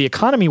and the way the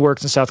economy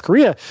works in South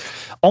Korea,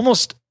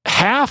 almost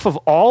half of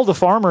all the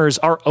farmers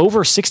are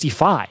over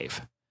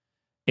 65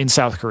 in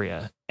South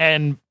Korea.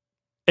 And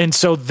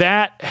so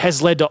that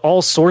has led to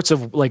all sorts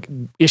of like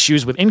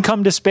issues with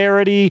income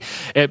disparity.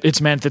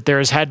 It's meant that there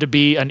has had to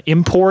be an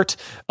import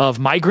of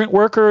migrant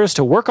workers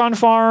to work on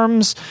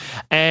farms,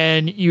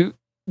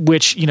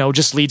 which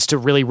just leads to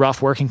really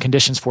rough working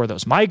conditions for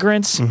those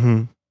migrants.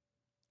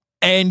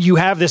 And you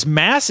have this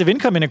massive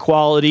income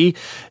inequality.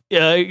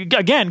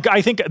 Again,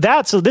 I think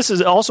this is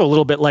also a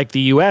little bit like the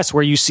U.S.,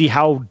 where you see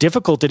how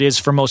difficult it is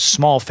for most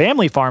small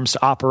family farms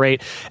to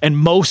operate, and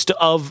most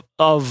of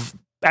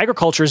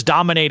agriculture is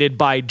dominated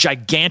by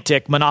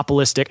gigantic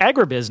monopolistic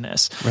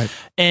agribusiness. Right.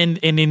 And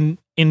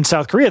in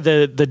South Korea,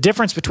 the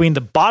difference between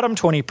the bottom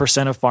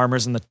 20% of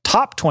farmers and the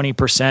top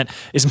 20%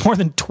 is more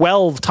than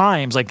 12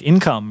 times like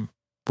income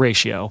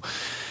ratio.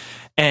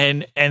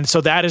 And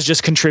so that has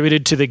just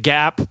contributed to the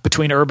gap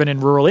between urban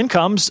and rural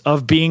incomes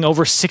of being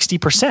over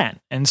 60%.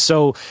 And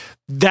so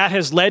that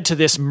has led to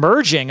this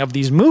merging of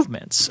these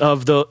movements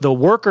of the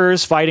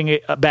workers fighting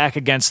back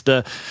against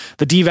the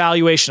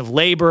devaluation of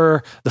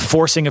labor, the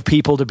forcing of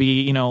people to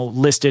be,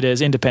 listed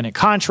as independent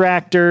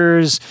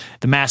contractors,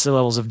 the massive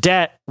levels of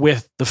debt,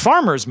 with the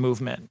farmers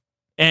movement.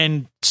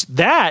 And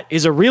that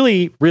is a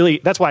really,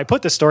 really, that's why I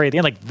put this story at the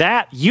end, like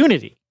that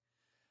unity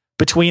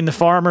between the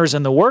farmers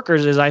and the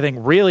workers is, I think,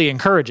 really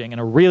encouraging and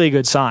a really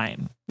good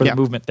sign for the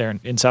movement there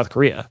in South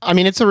Korea. I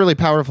mean, it's a really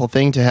powerful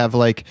thing to have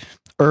like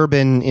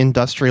urban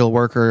industrial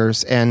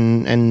workers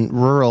and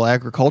rural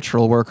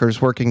agricultural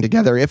workers working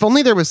together. If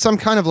only there was some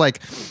kind of like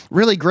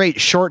really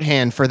great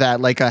shorthand for that,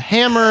 like a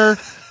hammer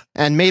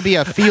and maybe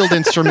a field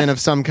instrument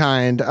of some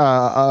kind,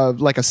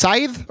 like a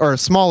scythe or a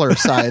smaller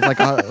scythe,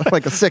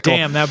 like a sickle.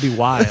 Damn, that'd be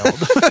wild.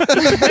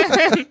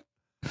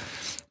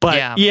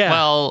 But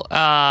well,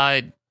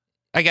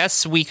 I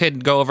guess we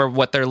could go over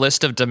what their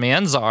list of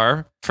demands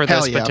are for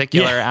this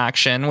particular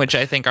action, which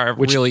I think are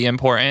really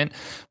important.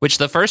 Which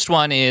the first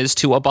one is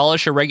to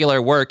abolish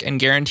irregular work and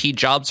guarantee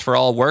jobs for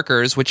all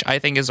workers, which I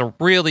think is a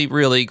really,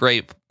 really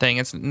great thing.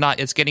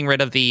 It's getting rid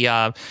of the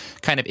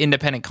kind of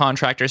independent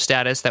contractor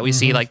status that we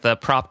see, like the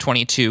Prop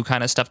 22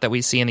 kind of stuff that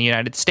we see in the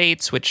United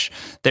States, which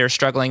they're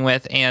struggling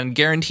with, and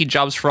guarantee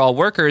jobs for all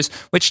workers,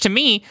 which to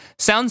me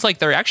sounds like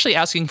they're actually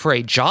asking for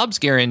a jobs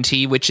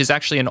guarantee, which is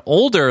actually an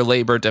older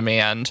labor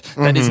demand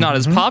that is not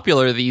as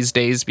popular these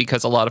days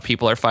because a lot of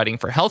people are fighting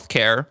for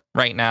healthcare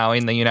right now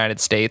in the United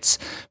States.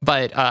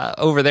 But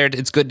over there,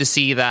 it's good to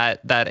see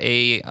that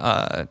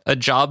a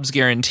jobs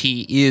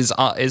guarantee is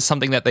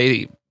something that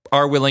they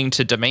are willing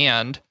to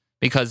demand,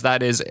 because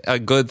that is a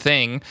good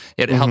thing.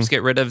 It helps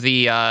get rid of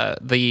the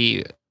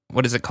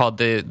what is it called,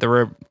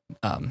 the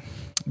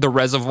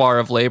reservoir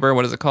of labor.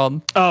 What is it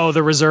called? Oh,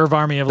 the Reserve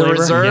Army of Labor. The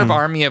Reserve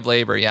Army of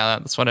Labor. Yeah,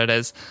 that's what it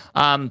is.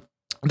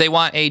 They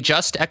want a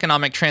just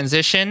economic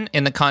transition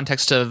in the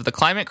context of the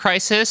climate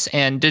crisis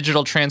and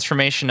digital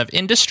transformation of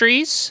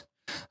industries.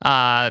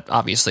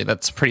 Obviously,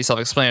 that's pretty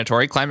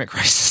self-explanatory. Climate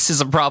crisis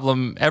is a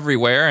problem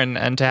everywhere,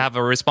 and to have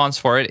a response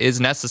for it is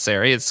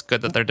necessary. It's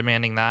good that they're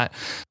demanding that.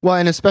 Well,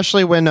 and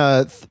especially when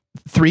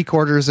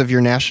 3/4 of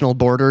your national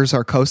borders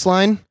are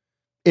coastline,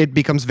 it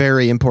becomes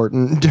very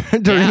important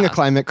during a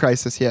climate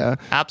crisis. Yeah,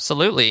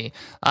 absolutely.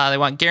 They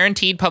want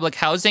guaranteed public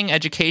housing,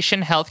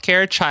 education,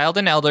 healthcare, child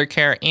and elder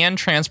care, and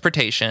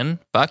transportation.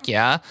 Fuck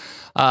yeah.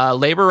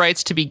 Labor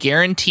rights to be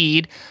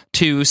guaranteed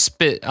to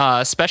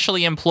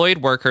specially employed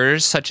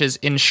workers, such as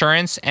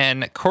insurance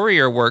and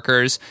courier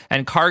workers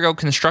and cargo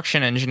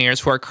construction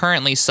engineers who are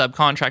currently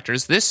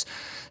subcontractors. This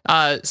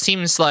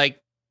seems like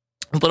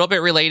A little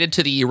bit related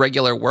to the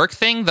irregular work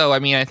thing, though. I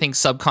mean, I think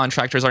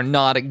subcontractors are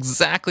not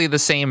exactly the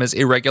same as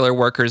irregular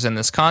workers in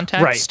this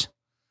context.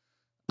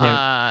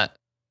 Right.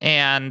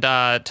 And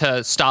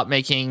to stop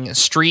making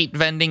street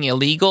vending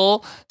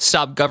illegal,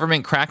 stop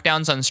government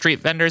crackdowns on street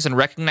vendors, and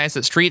recognize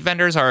that street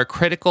vendors are a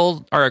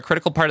critical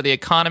part of the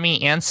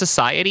economy and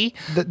society.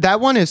 That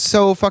one is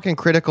so fucking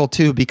critical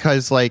too,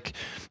 because like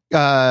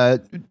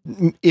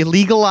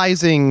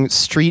illegalizing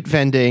street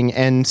vending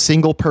and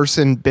single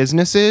person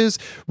businesses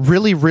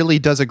really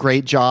does a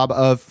great job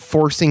of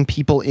forcing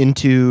people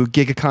into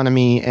gig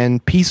economy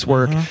and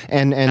piecework,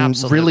 and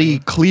Absolutely. really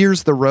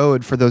clears the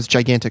road for those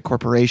gigantic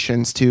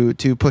corporations to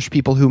push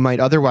people who might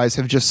otherwise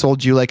have just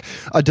sold you like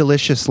a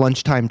delicious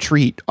lunchtime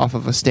treat off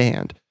of a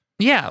stand.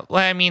 Yeah,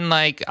 well, I mean,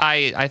 like,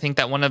 I think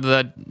that one of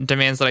the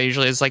demands that I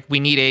usually is like we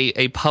need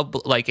a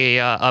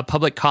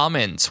public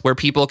commons where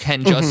people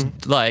can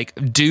just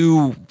like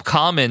do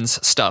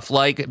commons stuff,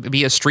 like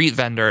be a street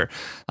vendor.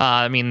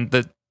 I mean,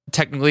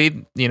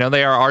 technically, you know,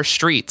 they are our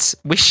streets.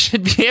 We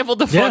should be able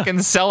to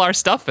fucking sell our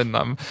stuff in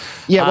them.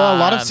 Yeah, well, a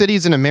lot of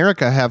cities in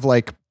America have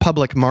like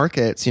public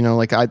markets, you know,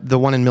 like the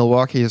one in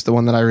Milwaukee is the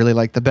one that I really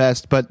like the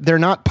best, but they're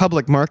not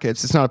public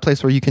markets. It's not a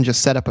place where you can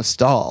just set up a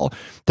stall.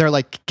 They're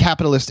like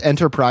capitalist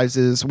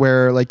enterprises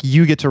where like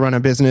you get to run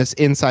a business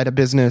inside a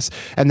business,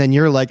 and then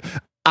you're like,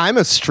 I'm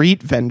a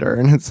street vendor.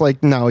 And it's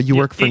like, no, you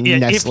work for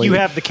Nestle. If you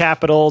have the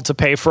capital to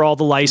pay for all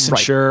the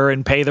licensure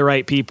and pay the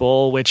right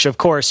people, which of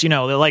course, you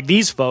know, they're like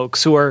these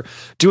folks who are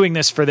doing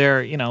this for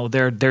their, you know,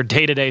 their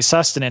day-to-day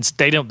sustenance,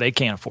 they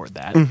can't afford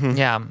that.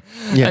 Yeah.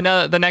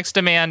 And the next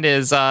demand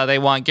is they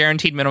want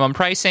guaranteed minimum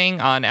pricing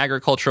on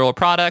agricultural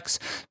products.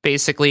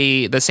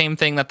 Basically the same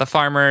thing that the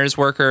farmers,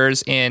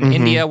 workers in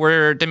India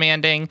were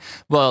demanding.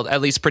 Well,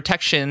 at least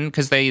protection,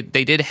 because they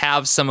did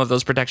have some of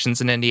those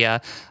protections in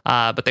India,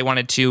 but they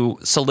wanted to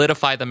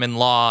solidify them in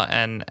law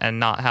and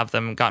not have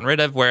them gotten rid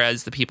of,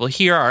 whereas the people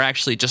here are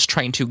actually just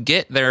trying to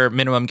get their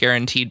minimum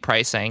guaranteed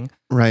pricing,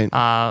 right?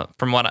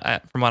 From what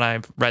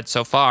I've read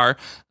so far,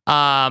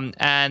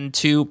 and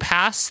to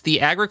pass the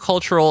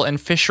Agricultural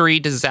and Fishery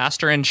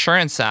Disaster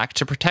Insurance Act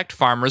to protect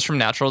farmers from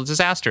natural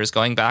disasters,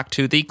 going back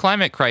to the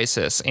climate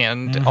crisis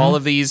and all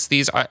of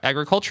these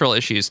agricultural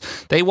issues.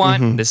 They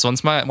want this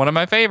one's one of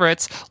my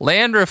favorites: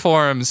 land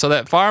reform, so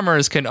that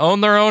farmers can own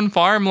their own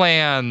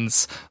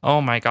farmlands. Oh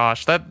my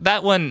gosh,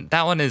 that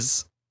one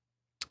is,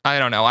 I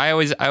don't know. I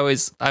always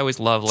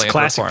love land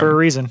classic reform for a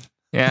reason.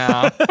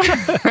 Yeah.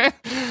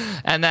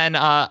 And then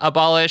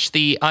abolish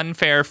the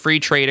unfair free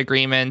trade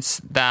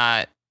agreements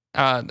and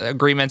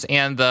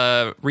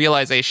the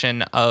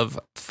realization of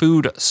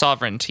food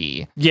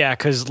sovereignty. Yeah,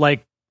 because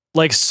like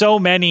so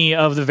many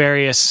of the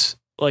various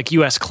like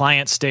U.S.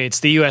 client states,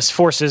 the U.S.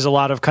 forces a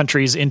lot of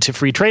countries into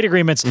free trade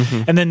agreements,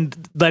 and then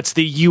lets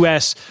the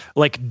U.S.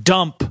 like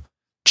dump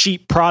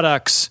cheap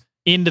products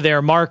into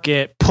their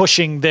market,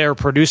 pushing their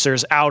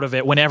producers out of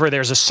it whenever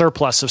there's a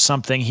surplus of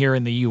something here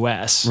in the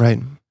U.S. Right.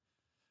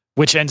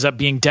 Which ends up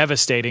being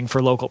devastating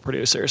for local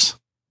producers.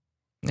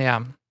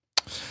 Yeah.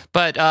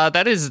 But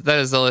that is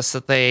the list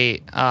that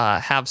they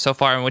have so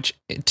far, which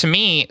to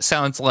me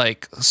sounds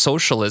like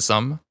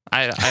socialism.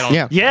 I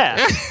don't. Yeah.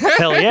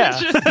 Hell yeah.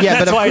 Yeah,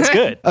 That's why it's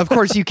good. Of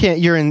course, you can't.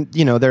 You're in.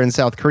 You know, they're in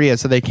South Korea,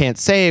 so they can't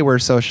say we're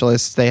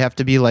socialists. They have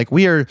to be like,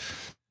 we are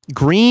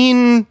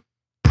green,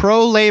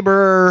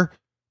 pro-labor,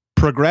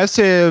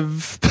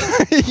 progressive.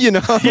 You know,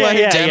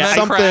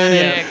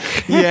 Democratic.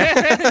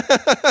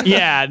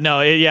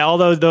 All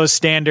those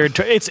standard.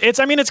 It's.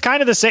 I mean, it's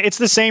kind of the same. It's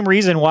the same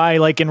reason why,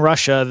 like in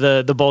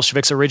Russia, the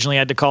Bolsheviks originally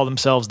had to call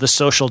themselves the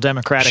Social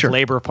Democratic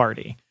Labor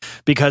Party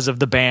because of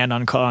the ban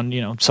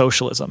on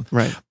socialism.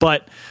 Right.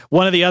 But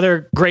one of the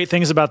other great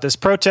things about this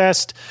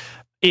protest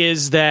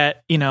is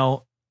that, you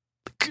know,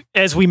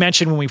 as we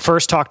mentioned when we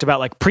first talked about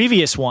like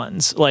previous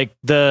ones, like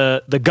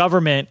the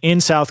government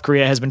in South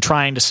Korea has been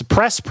trying to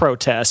suppress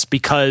protests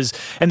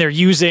and they're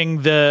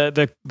using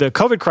the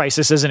COVID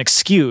crisis as an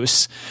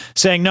excuse,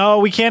 saying, no,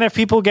 we can't have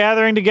people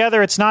gathering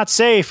together. It's not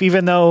safe,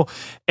 even though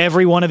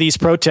every one of these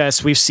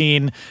protests we've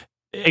seen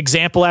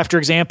example after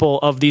example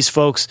of these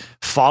folks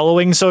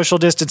following social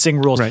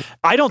distancing rules. Right.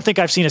 I don't think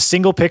I've seen a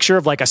single picture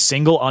of like a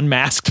single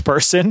unmasked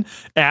person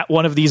at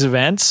one of these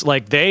events.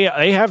 Like they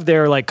have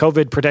their like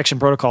COVID protection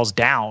protocols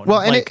down. Well,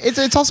 and like,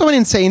 it's also an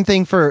insane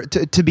thing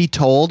to be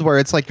told, where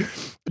it's like,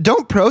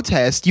 don't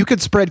protest. You could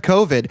spread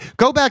COVID.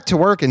 Go back to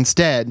work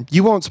instead.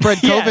 You won't spread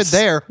COVID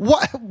there.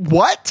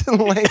 What?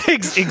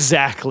 Like,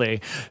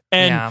 exactly.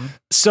 And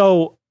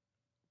so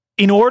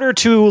in order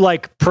to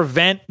like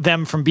prevent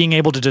them from being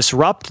able to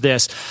disrupt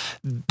this,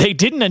 they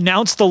didn't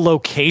announce the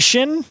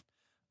location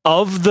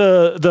of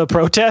the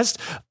protest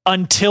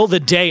until the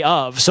day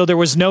of. So there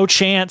was no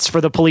chance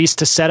for the police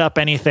to set up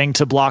anything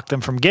to block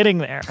them from getting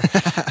there.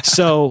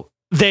 So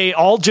they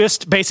all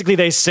just basically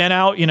they sent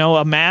out, you know,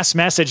 a mass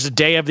message the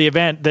day of the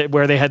event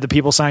where they had the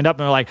people signed up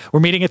and they're like,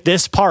 we're meeting at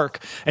this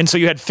park. And so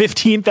you had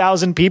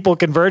 15,000 people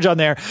converge on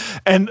there.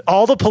 And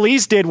all the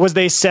police did was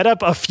they set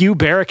up a few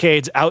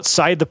barricades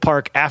outside the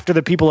park after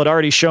the people had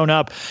already shown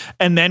up.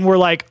 And then were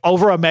like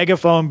over a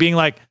megaphone being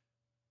like,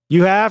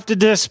 You have to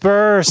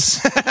disperse.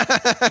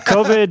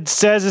 COVID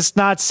says it's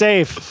not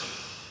safe.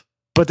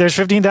 But there's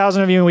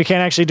 15,000 of you and we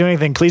can't actually do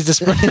anything. Please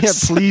disperse. Yeah,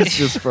 please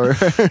disperse.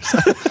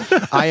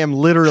 I am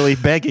literally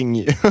begging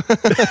you.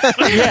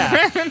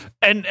 Yeah.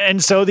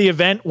 And so the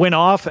event went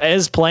off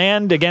as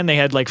planned. Again, they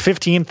had like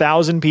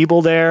 15,000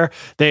 people there.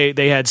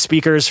 They had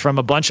speakers from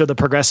a bunch of the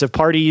progressive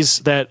parties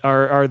that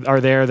are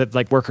there that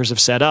like workers have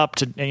set up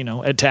to,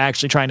 to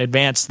actually try and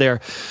advance their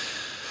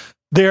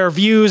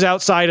views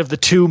outside of the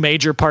two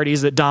major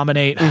parties that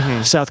dominate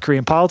South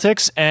Korean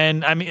politics.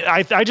 And I mean,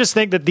 I just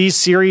think that these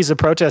series of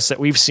protests that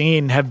we've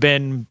seen have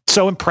been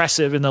so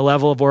impressive in the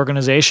level of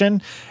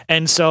organization.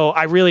 And so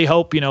I really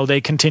hope, they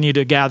continue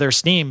to gather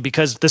steam,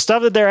 because the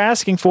stuff that they're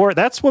asking for,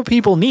 that's what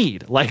people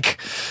need. Like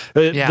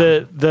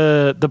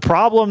the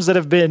problems that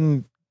have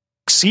been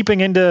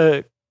seeping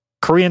into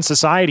Korean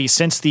society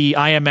since the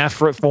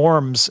IMF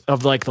reforms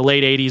of like the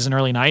late 80s and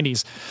early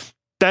 90s.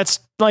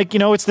 That's like,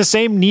 it's the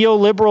same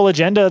neoliberal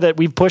agenda that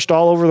we've pushed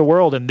all over the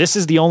world. And this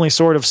is the only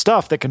sort of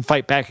stuff that can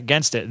fight back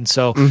against it. And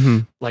so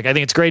like, I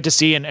think it's great to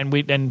see.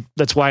 And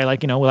that's why we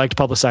like to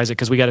publicize it,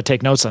 because we got to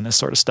take notes on this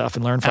sort of stuff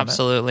and learn from it.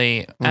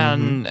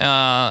 And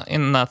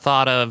in the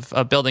thought of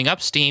building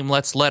up steam,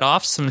 let's let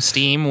off some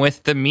steam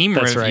with the meme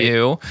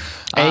review.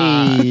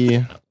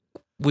 Right.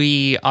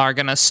 We are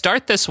going to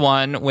start this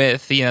one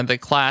with, the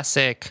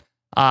classic,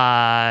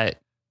 Vince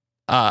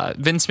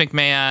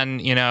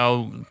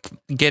McMahon,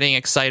 getting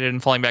excited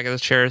and falling back in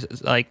his chair,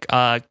 like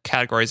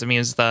categories. I mean,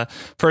 is the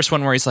first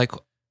one where he's like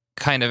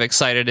kind of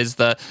excited is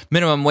the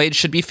minimum wage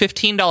should be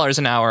 $15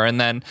 an hour, and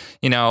then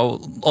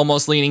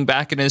almost leaning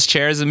back in his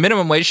chair is the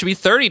minimum wage should be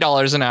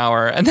 $30 an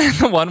hour, and then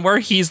the one where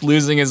he's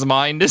losing his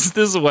mind is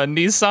this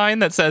Wendy's sign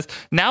that says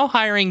now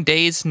hiring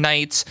days,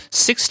 nights,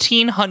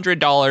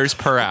 $1,600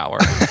 per hour.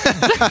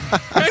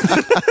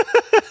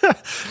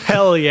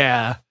 Hell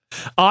yeah.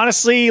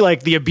 Honestly,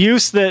 like the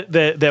abuse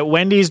that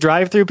Wendy's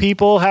drive-through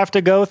people have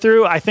to go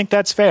through, I think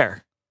that's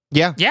fair.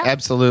 Yeah,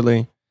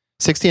 absolutely.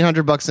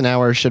 $1,600 an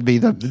hour should be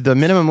the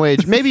minimum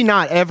wage. Maybe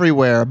not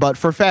everywhere, but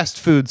for fast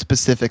food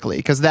specifically,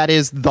 because that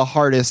is the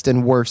hardest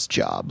and worst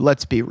job.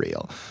 Let's be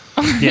real.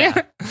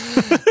 Yeah.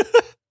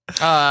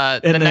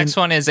 The next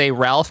one is a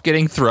Ralph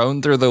getting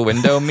thrown through the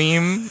window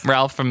meme.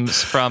 Ralph from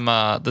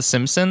The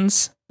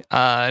Simpsons.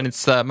 And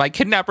it's my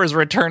kidnapper's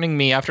returning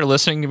me after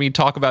listening to me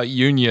talk about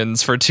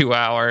unions for 2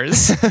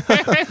 hours.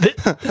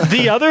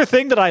 The other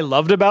thing that I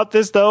loved about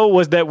this, though,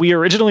 was that we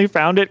originally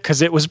found it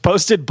because it was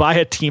posted by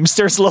a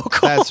Teamsters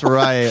local. That's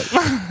right.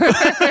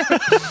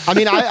 I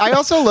mean, I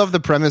also love the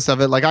premise of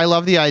it. Like, I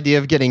love the idea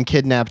of getting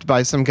kidnapped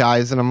by some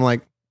guys, and I'm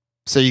like,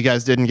 so you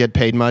guys didn't get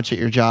paid much at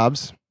your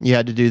jobs? You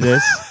had to do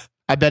this?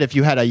 I bet if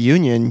you had a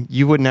union,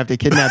 you wouldn't have to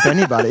kidnap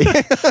anybody.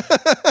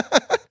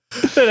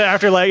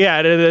 After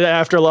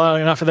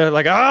long enough, they're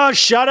like, "Oh,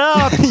 shut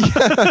up!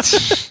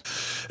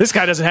 This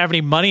guy doesn't have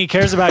any money. He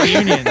cares about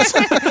unions."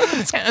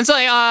 It's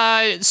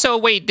like, so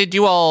wait, did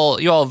you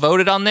all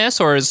voted on this,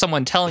 or is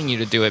someone telling you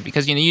to do it?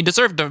 Because you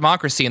deserve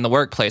democracy in the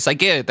workplace. I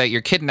get it that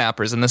you're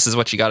kidnappers and this is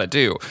what you got to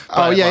do.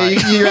 Oh yeah,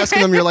 you're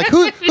asking them. You're like,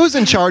 who's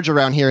in charge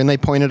around here? And they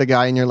point at a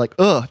guy, and you're like,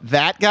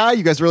 that guy.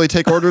 You guys really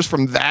take orders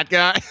from that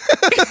guy?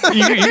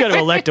 you got to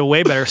elect a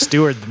way better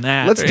steward than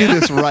that. Let's do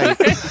this right.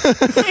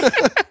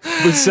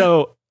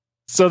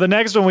 So the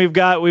next one we've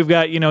got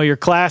your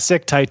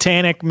classic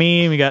Titanic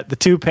meme. We got the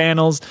two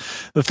panels.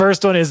 The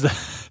first one is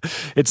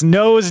it's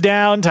nose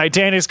down,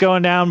 Titanic's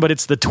going down, but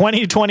it's the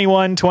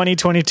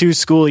 2021-2022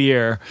 school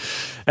year.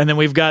 And then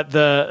we've got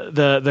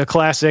the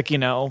classic,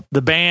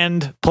 the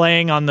band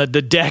playing on the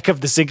deck of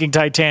the sinking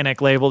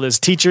Titanic labeled as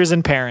teachers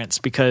and parents,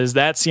 because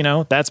that's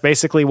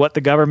basically what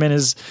the government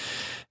is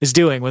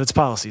doing with its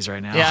policies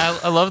right now. Yeah,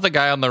 I love the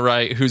guy on the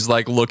right who's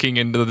like looking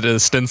into the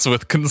distance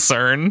with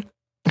concern.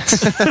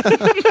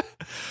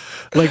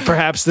 Like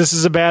perhaps this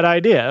is a bad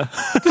idea.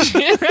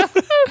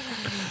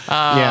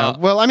 Yeah.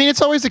 Well, I mean,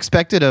 it's always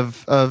expected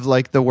of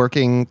like the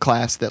working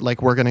class that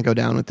like we're going to go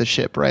down with the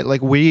ship, right?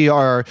 Like we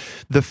are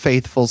the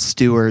faithful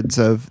stewards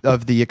of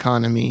the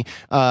economy,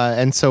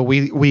 and so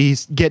we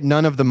get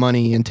none of the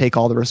money and take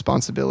all the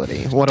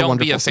responsibility. What a wonderful system. Don't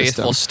be a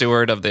faithful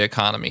steward of the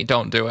economy.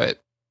 Don't do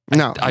it.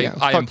 No,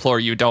 I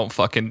implore you, don't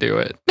fucking do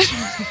it.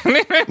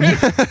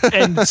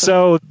 And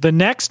so the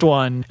next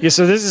one,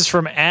 so this is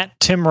from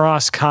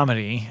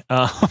 @TimRossComedy.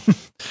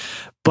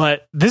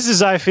 But this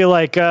is, I feel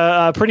like,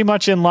 pretty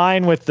much in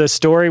line with the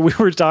story we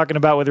were talking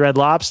about with Red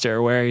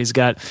Lobster, where he's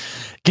got,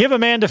 give a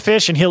man to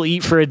fish and he'll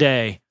eat for a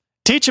day.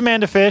 Teach a man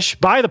to fish,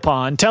 buy the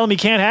pond, tell him he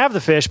can't have the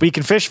fish, but he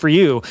can fish for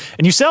you.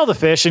 And you sell the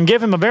fish and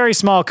give him a very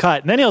small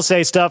cut. And then he'll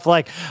say stuff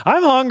like,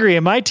 I'm hungry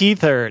and my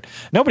teeth hurt.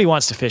 Nobody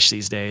wants to fish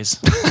these days.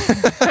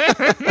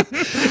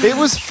 It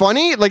was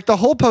funny. Like, the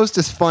whole post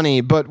is funny,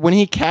 but when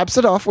he caps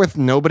it off with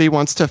nobody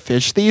wants to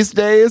fish these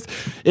days,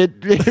 it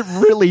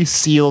really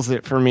seals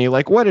it for me.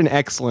 Like, what an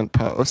excellent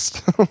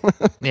post.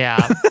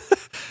 Yeah.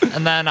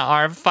 And then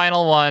our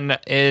final one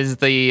is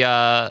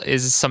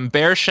is some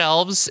bare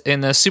shelves in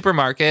the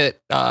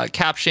supermarket,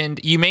 captioned,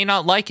 "You may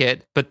not like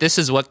it, but this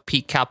is what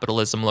peak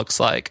capitalism looks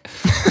like."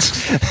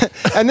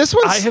 And this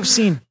one's... I have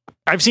seen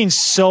I've seen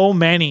so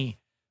many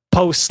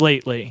posts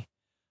lately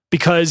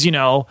because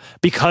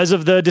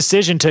of the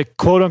decision to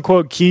quote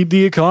unquote keep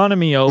the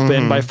economy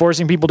open by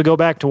forcing people to go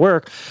back to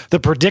work. The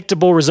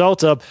predictable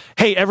result of,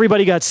 hey,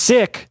 everybody got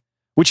sick,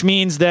 which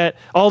means that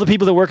all the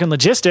people that work in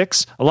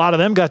logistics, a lot of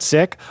them got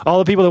sick. All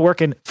the people that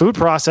work in food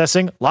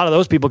processing, a lot of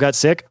those people got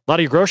sick. A lot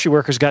of your grocery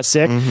workers got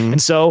sick.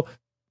 And so,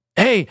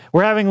 hey,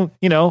 we're having,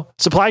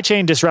 supply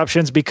chain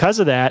disruptions because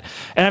of that.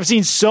 And I've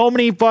seen so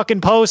many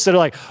fucking posts that are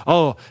like,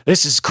 oh,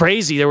 this is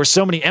crazy. There were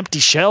so many empty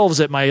shelves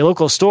at my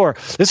local store.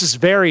 This is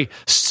very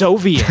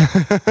Soviet.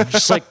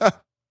 Just like,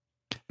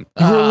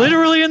 we're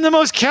literally in the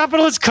most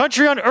capitalist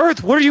country on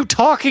earth. What are you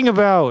talking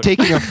about?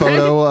 Taking a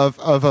photo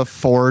of a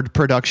Ford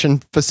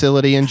production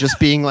facility and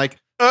just being like,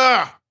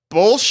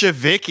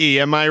 Bolsheviki,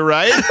 am I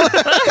right?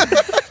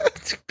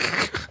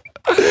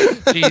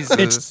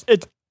 Jesus.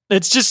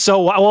 It's just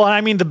so well.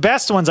 I mean, the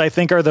best ones I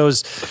think are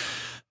those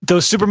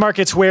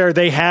supermarkets where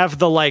they have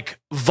the like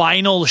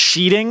vinyl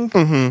sheeting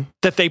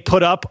that they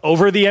put up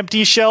over the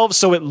empty shelves,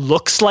 so it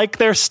looks like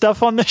there's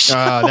stuff on the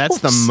shelves. That's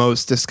the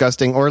most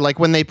disgusting. Or like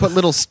when they put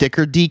little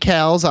sticker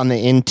decals on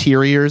the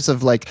interiors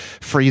of like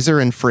freezer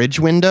and fridge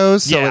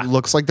windows, so it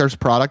looks like there's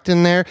product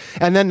in there.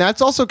 And then that's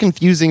also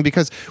confusing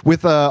because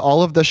with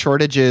all of the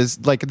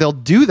shortages, like they'll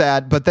do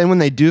that, but then when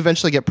they do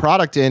eventually get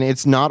product in,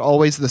 it's not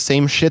always the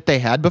same shit they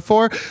had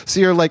before.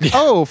 So you're like,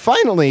 oh,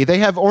 finally they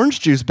have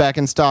orange juice back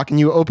in stock, and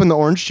you open the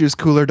orange juice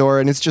cooler door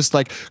and it's just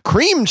like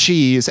cream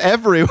cheese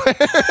everywhere.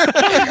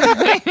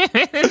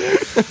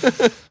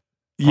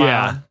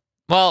 Yeah.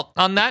 Well,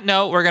 on that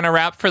note, we're going to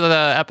wrap for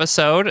the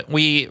episode.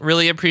 We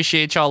really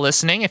appreciate y'all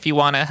listening. If you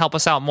want to help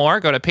us out more,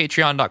 go to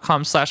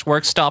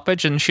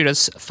patreon.com/workstoppage and shoot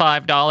us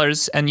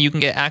 $5, and you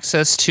can get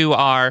access to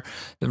our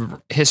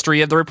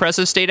history of the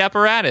repressive state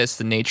apparatus,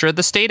 the nature of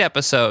the state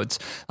episodes,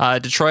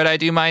 Detroit I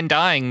Do Mind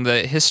Dying,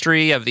 the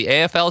history of the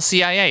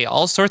AFL-CIA,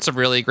 all sorts of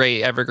really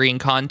great evergreen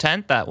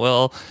content that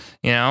will,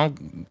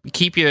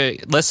 keep you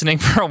listening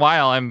for a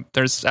while.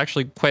 There's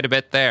actually quite a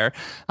bit there.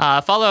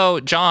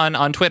 Follow John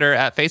on Twitter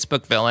at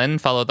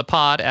FacebookVillain. Follow the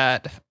pod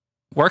at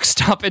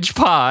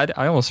WorkStoppagePod.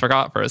 I almost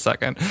forgot for a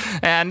second.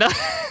 And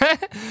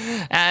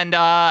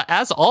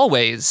as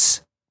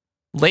always,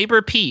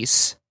 labor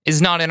peace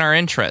is not in our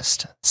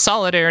interest.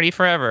 Solidarity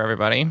forever,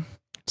 everybody.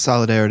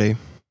 Solidarity,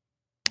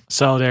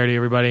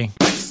 everybody.